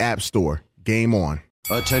or the App Store. Game on.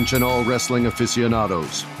 Attention all wrestling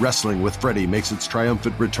aficionados. Wrestling with Freddie makes its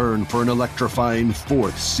triumphant return for an electrifying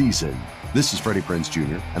 4th season. This is Freddie Prinze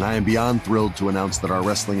Jr., and I am beyond thrilled to announce that our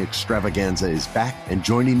wrestling extravaganza is back, and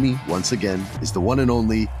joining me once again is the one and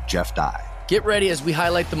only Jeff Dye. Get ready as we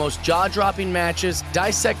highlight the most jaw-dropping matches,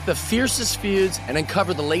 dissect the fiercest feuds, and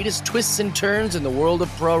uncover the latest twists and turns in the world of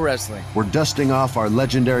pro wrestling. We're dusting off our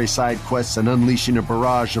legendary side quests and unleashing a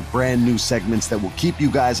barrage of brand new segments that will keep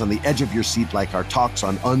you guys on the edge of your seat like our talks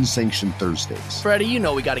on Unsanctioned Thursdays. Freddie, you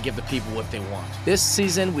know we got to give the people what they want. This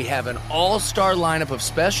season, we have an all-star lineup of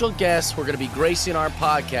special guests who are going to be gracing our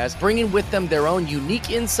podcast, bringing with them their own unique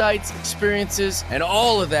insights, experiences, and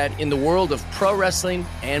all of that in the world of pro wrestling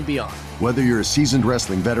and beyond. Whether you're a seasoned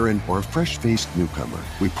wrestling veteran or a fresh-faced newcomer,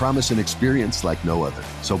 we promise an experience like no other.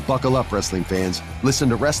 So buckle up, wrestling fans. Listen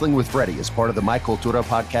to Wrestling with Freddie as part of the My Cultura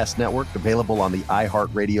Podcast Network, available on the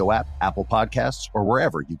iHeartRadio app, Apple Podcasts, or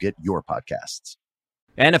wherever you get your podcasts.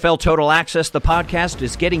 NFL Total Access, the podcast,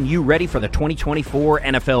 is getting you ready for the 2024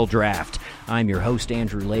 NFL Draft. I'm your host,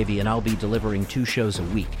 Andrew Levy, and I'll be delivering 2 shows a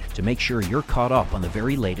week to make sure you're caught up on the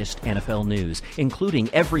very latest NFL news, including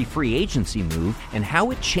every free agency move and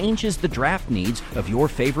how it changes the draft needs of your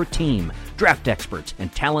favorite team. Draft experts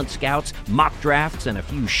and talent scouts, mock drafts, and a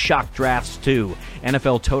few shock drafts, too.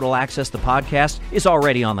 NFL Total Access, the podcast, is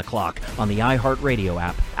already on the clock on the iHeartRadio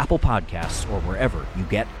app, Apple Podcasts, or wherever you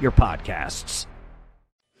get your podcasts.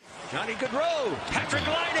 Johnny Gaudreau, Patrick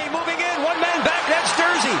Laine moving in, one man back, that's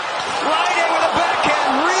Jersey. Laine with a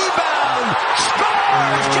backhand, rebound,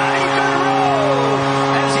 scores! Johnny Gaudreau,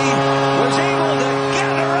 as he was able to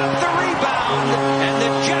gather up the rebound.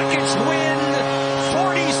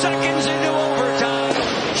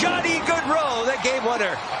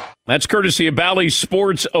 That's courtesy of Bally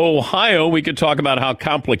Sports Ohio. We could talk about how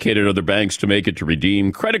complicated are the banks to make it to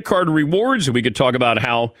redeem credit card rewards. We could talk about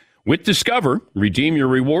how, with Discover, redeem your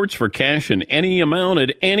rewards for cash in any amount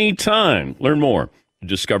at any time. Learn more at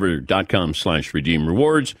discover.com/redeem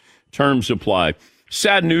rewards. Terms apply.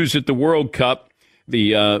 Sad news at the World Cup.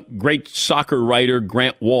 The great soccer writer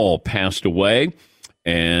Grant Wahl passed away.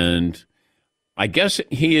 And I guess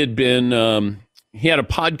he had been... he had a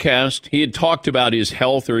podcast. He had talked about his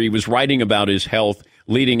health, or he was writing about his health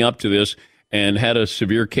leading up to this, and had a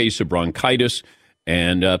severe case of bronchitis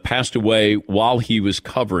and passed away while he was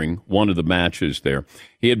covering one of the matches there.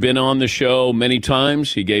 He had been on the show many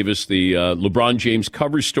times. He gave us the LeBron James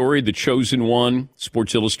cover story, The Chosen One,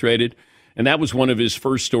 Sports Illustrated, and that was one of his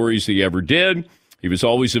first stories he ever did. He was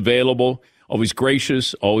always available, always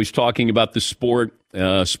gracious, always talking about the sport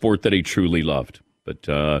that he truly loved.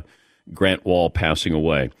 But Grant Wahl passing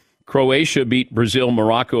away. Croatia beat Brazil,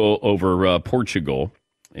 Morocco over Portugal.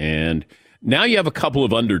 And now you have a couple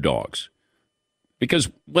of underdogs. Because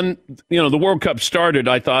when, the World Cup started,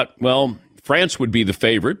 I thought, well, France would be the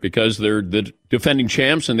favorite because they're the defending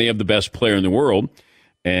champs and they have the best player in the world.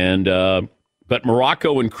 And but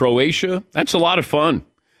Morocco and Croatia, that's a lot of fun.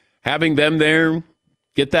 Having them there,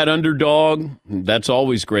 get that underdog, that's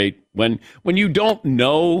always great. When you don't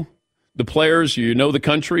know the players, you know the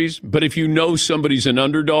countries, but if you know somebody's an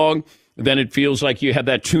underdog, then it feels like you have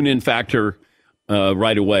that tune-in factor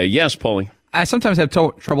right away. Yes, Paulie? I sometimes have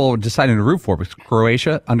trouble deciding to root for, because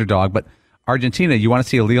Croatia, underdog, but Argentina, you want to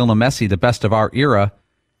see a Lionel Messi, the best of our era,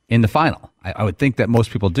 in the final. I would think that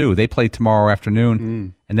most people do. They play tomorrow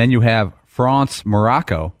afternoon, and then you have France,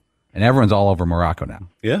 Morocco, and everyone's all over Morocco now.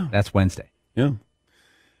 Yeah. That's Wednesday. Yeah.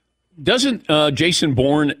 Doesn't Jason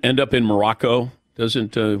Bourne end up in Morocco?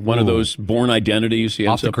 Doesn't one of those Bourne identities he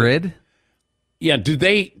off the grid? Yeah.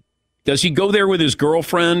 Does he go there with his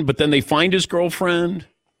girlfriend, but then they find his girlfriend?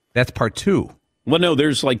 That's part 2. Well, no,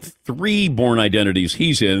 there's like 3 Bourne identities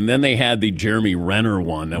he's in, and then they had the Jeremy Renner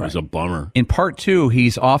one. That was a bummer. In part 2,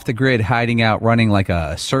 he's off the grid, hiding out, running like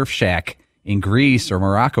a surf shack in Greece or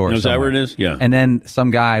Morocco or something. Is that where it is? Yeah. And then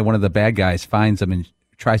some guy, one of the bad guys, finds him and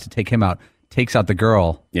tries to take him out, takes out the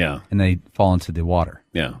girl. Yeah. And they fall into the water.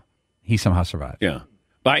 Yeah. He somehow survived. Yeah.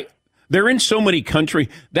 They're in so many countries.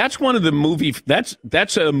 That's one of the movie.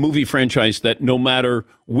 That's a movie franchise that no matter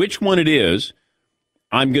which one it is,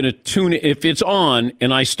 I'm going to tune it. If it's on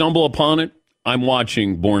and I stumble upon it, I'm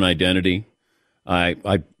watching Bourne Identity.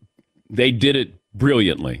 They did it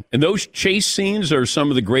brilliantly. And those chase scenes are some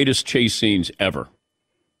of the greatest chase scenes ever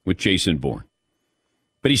with Jason Bourne.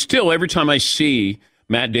 But he's still, every time I see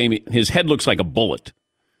Matt Damon, his head looks like a bullet.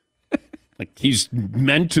 Like he's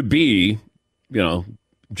meant to be,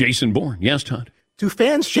 Jason Bourne. Yes, Todd. Do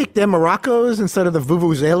fans shake their Moroccos instead of the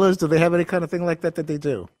vuvuzelas? Do they have any kind of thing like that they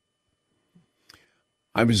do?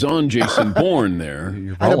 I was on Jason Bourne there.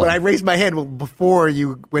 I know, but I raised my hand before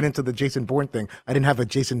you went into the Jason Bourne thing. I didn't have a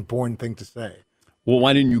Jason Bourne thing to say. Well,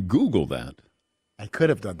 why didn't you Google that? I could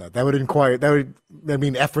have done that. That would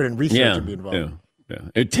mean effort and research would be involved. Yeah.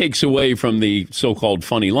 It takes away from the so-called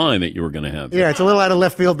funny line that you were going to have. Yeah, it's a little out of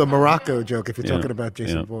left field, the Morocco joke, if you're talking about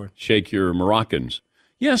Jason Bourne. Shake your Moroccans.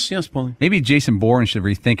 Yes, Paulie. Maybe Jason Bourne should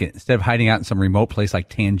rethink it. Instead of hiding out in some remote place like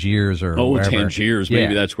Tangiers or wherever. Tangiers.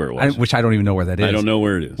 Maybe that's where it was. Which I don't even know where that is. I don't know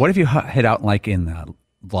where it is. What if you head out like in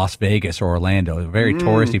Las Vegas or Orlando, a very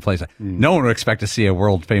touristy place? No one would expect to see a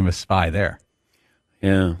world-famous spy there.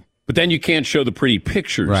 Yeah. But then you can't show the pretty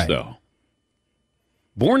pictures, though.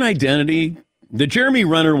 Bourne Identity, the Jeremy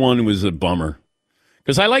Renner one was a bummer.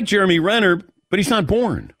 Because I like Jeremy Renner, but he's not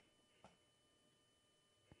Bourne.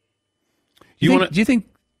 Do you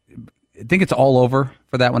think it's all over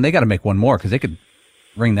for that one? They got to make one more because they could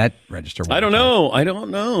ring that register. I don't know.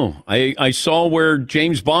 I saw where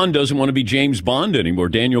James Bond doesn't want to be James Bond anymore.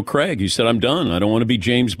 Daniel Craig, he said, I'm done. I don't want to be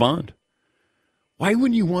James Bond. Why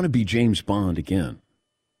wouldn't you want to be James Bond again?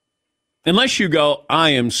 Unless you go,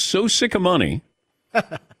 I am so sick of money.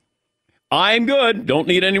 I'm good. Don't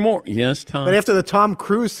need any more. Yes, Tom. But after the Tom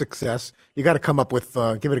Cruise success, you got to come up with,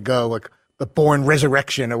 give it a go, like the Bourne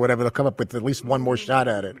Resurrection or whatever. They'll come up with at least one more shot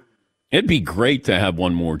at it. It'd be great to have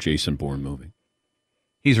one more Jason Bourne movie.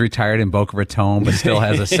 He's retired in Boca Raton, but still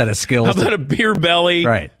has a set of skills. How about a beer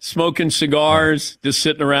belly, smoking cigars, just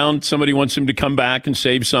sitting around? Somebody wants him to come back and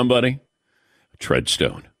save somebody.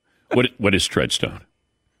 Treadstone. What is Treadstone?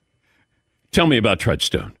 Tell me about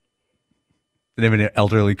Treadstone. They have an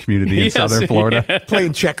elderly community in southern Florida. Yeah.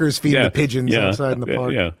 Playing checkers, feeding the pigeons outside in the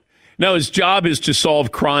park. Yeah. No, his job is to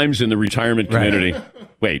solve crimes in the retirement community.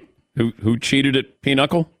 Wait, who cheated at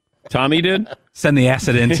Pinochle? Tommy did? Send the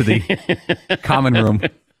acid into the common room.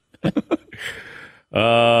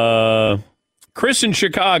 Chris in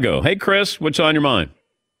Chicago. Hey, Chris, what's on your mind?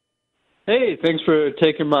 Hey, thanks for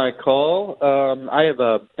taking my call. I have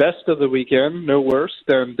a best of the weekend, no worse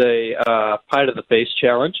than the pie to the face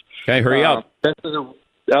challenge. Okay, hurry up. Best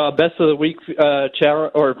of the week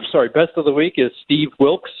challenge, or sorry, best of the week is Steve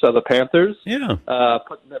Wilkes of the Panthers. Yeah,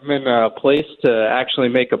 putting them in a place to actually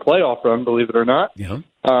make a playoff run, believe it or not. Yeah.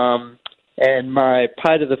 And my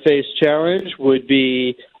pie to the face challenge would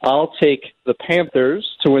be I'll take the Panthers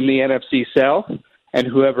to win the NFC South, and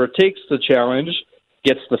whoever takes the challenge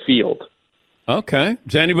gets the field. Okay.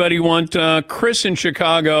 Does anybody want Chris in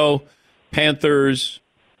Chicago? Panthers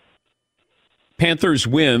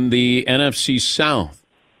win the NFC South.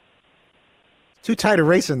 Too tight a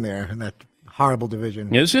race in there in that horrible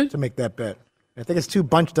division. Is it? To make that bet. I think it's too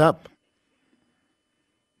bunched up.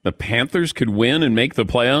 The Panthers could win and make the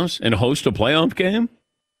playoffs and host a playoff game?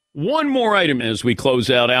 One more item as we close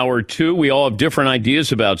out hour 2. We all have different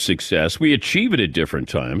ideas about success. We achieve it at different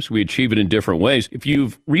times. We achieve it in different ways. If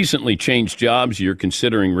you've recently changed jobs, you're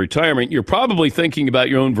considering retirement, you're probably thinking about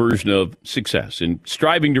your own version of success and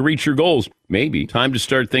striving to reach your goals. Maybe time to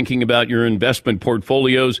start thinking about your investment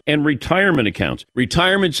portfolios and retirement accounts.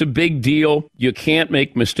 Retirement's a big deal. You can't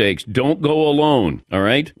make mistakes. Don't go alone, all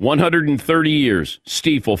right? 130 years.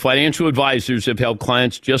 Stifel Financial Advisors have helped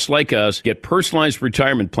clients just like us get personalized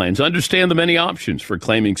retirement plans, understand the many options for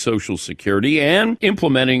claiming Social Security, and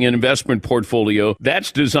implementing an investment portfolio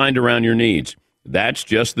that's designed around your needs. That's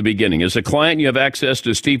just the beginning. As a client, you have access to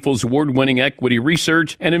Stifel's award-winning equity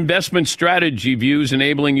research and investment strategy views,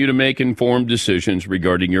 enabling you to make informed decisions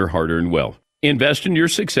regarding your hard-earned wealth. Invest in your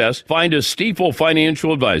success. Find a Stifel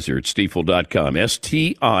Financial Advisor at stifel.com,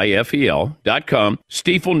 STIFEL.com.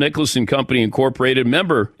 Stifel Nicholas & Company Incorporated,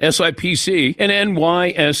 member SIPC and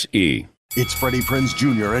NYSE. It's Freddie Prinze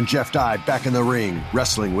Jr. and Jeff Dye back in the ring.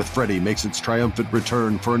 Wrestling with Freddie makes its triumphant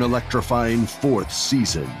return for an electrifying 4th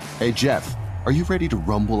season. Hey, Jeff. Are you ready to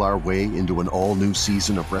rumble our way into an all-new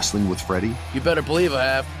season of Wrestling with Freddie? You better believe I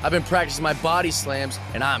have. I've been practicing my body slams,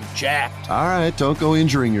 and I'm jacked. All right, don't go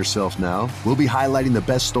injuring yourself now. We'll be highlighting the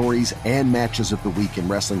best stories and matches of the week in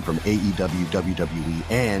wrestling from AEW,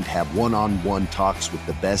 WWE, and have one-on-one talks with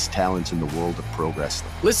the best talents in the world of pro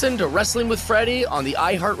wrestling. Listen to Wrestling with Freddie on the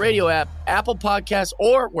iHeartRadio app, Apple Podcasts,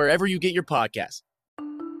 or wherever you get your podcasts.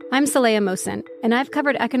 I'm Saleha Mohsen, and I've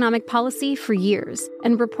covered economic policy for years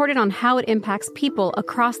and reported on how it impacts people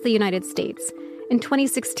across the United States. In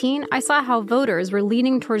 2016, I saw how voters were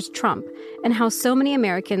leaning towards Trump and how so many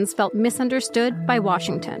Americans felt misunderstood by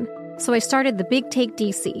Washington. So I started The Big Take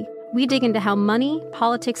DC. We dig into how money,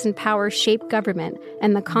 politics, and power shape government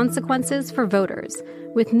and the consequences for voters.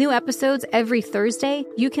 With new episodes every Thursday,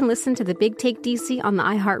 you can listen to The Big Take DC on the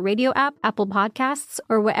iHeartRadio app, Apple Podcasts,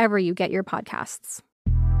 or wherever you get your podcasts.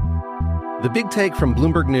 The Big Take from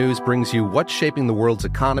Bloomberg News brings you what's shaping the world's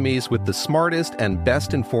economies with the smartest and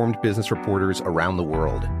best-informed business reporters around the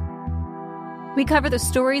world. We cover the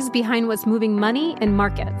stories behind what's moving money and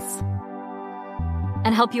markets.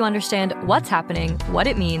 And help you understand what's happening, what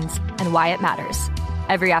it means, and why it matters.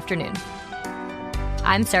 Every afternoon.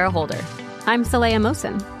 I'm Sarah Holder. I'm Saleha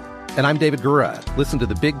Mohsen. And I'm David Gura. Listen to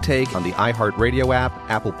The Big Take on the iHeartRadio app,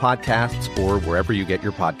 Apple Podcasts, or wherever you get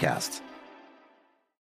your podcasts.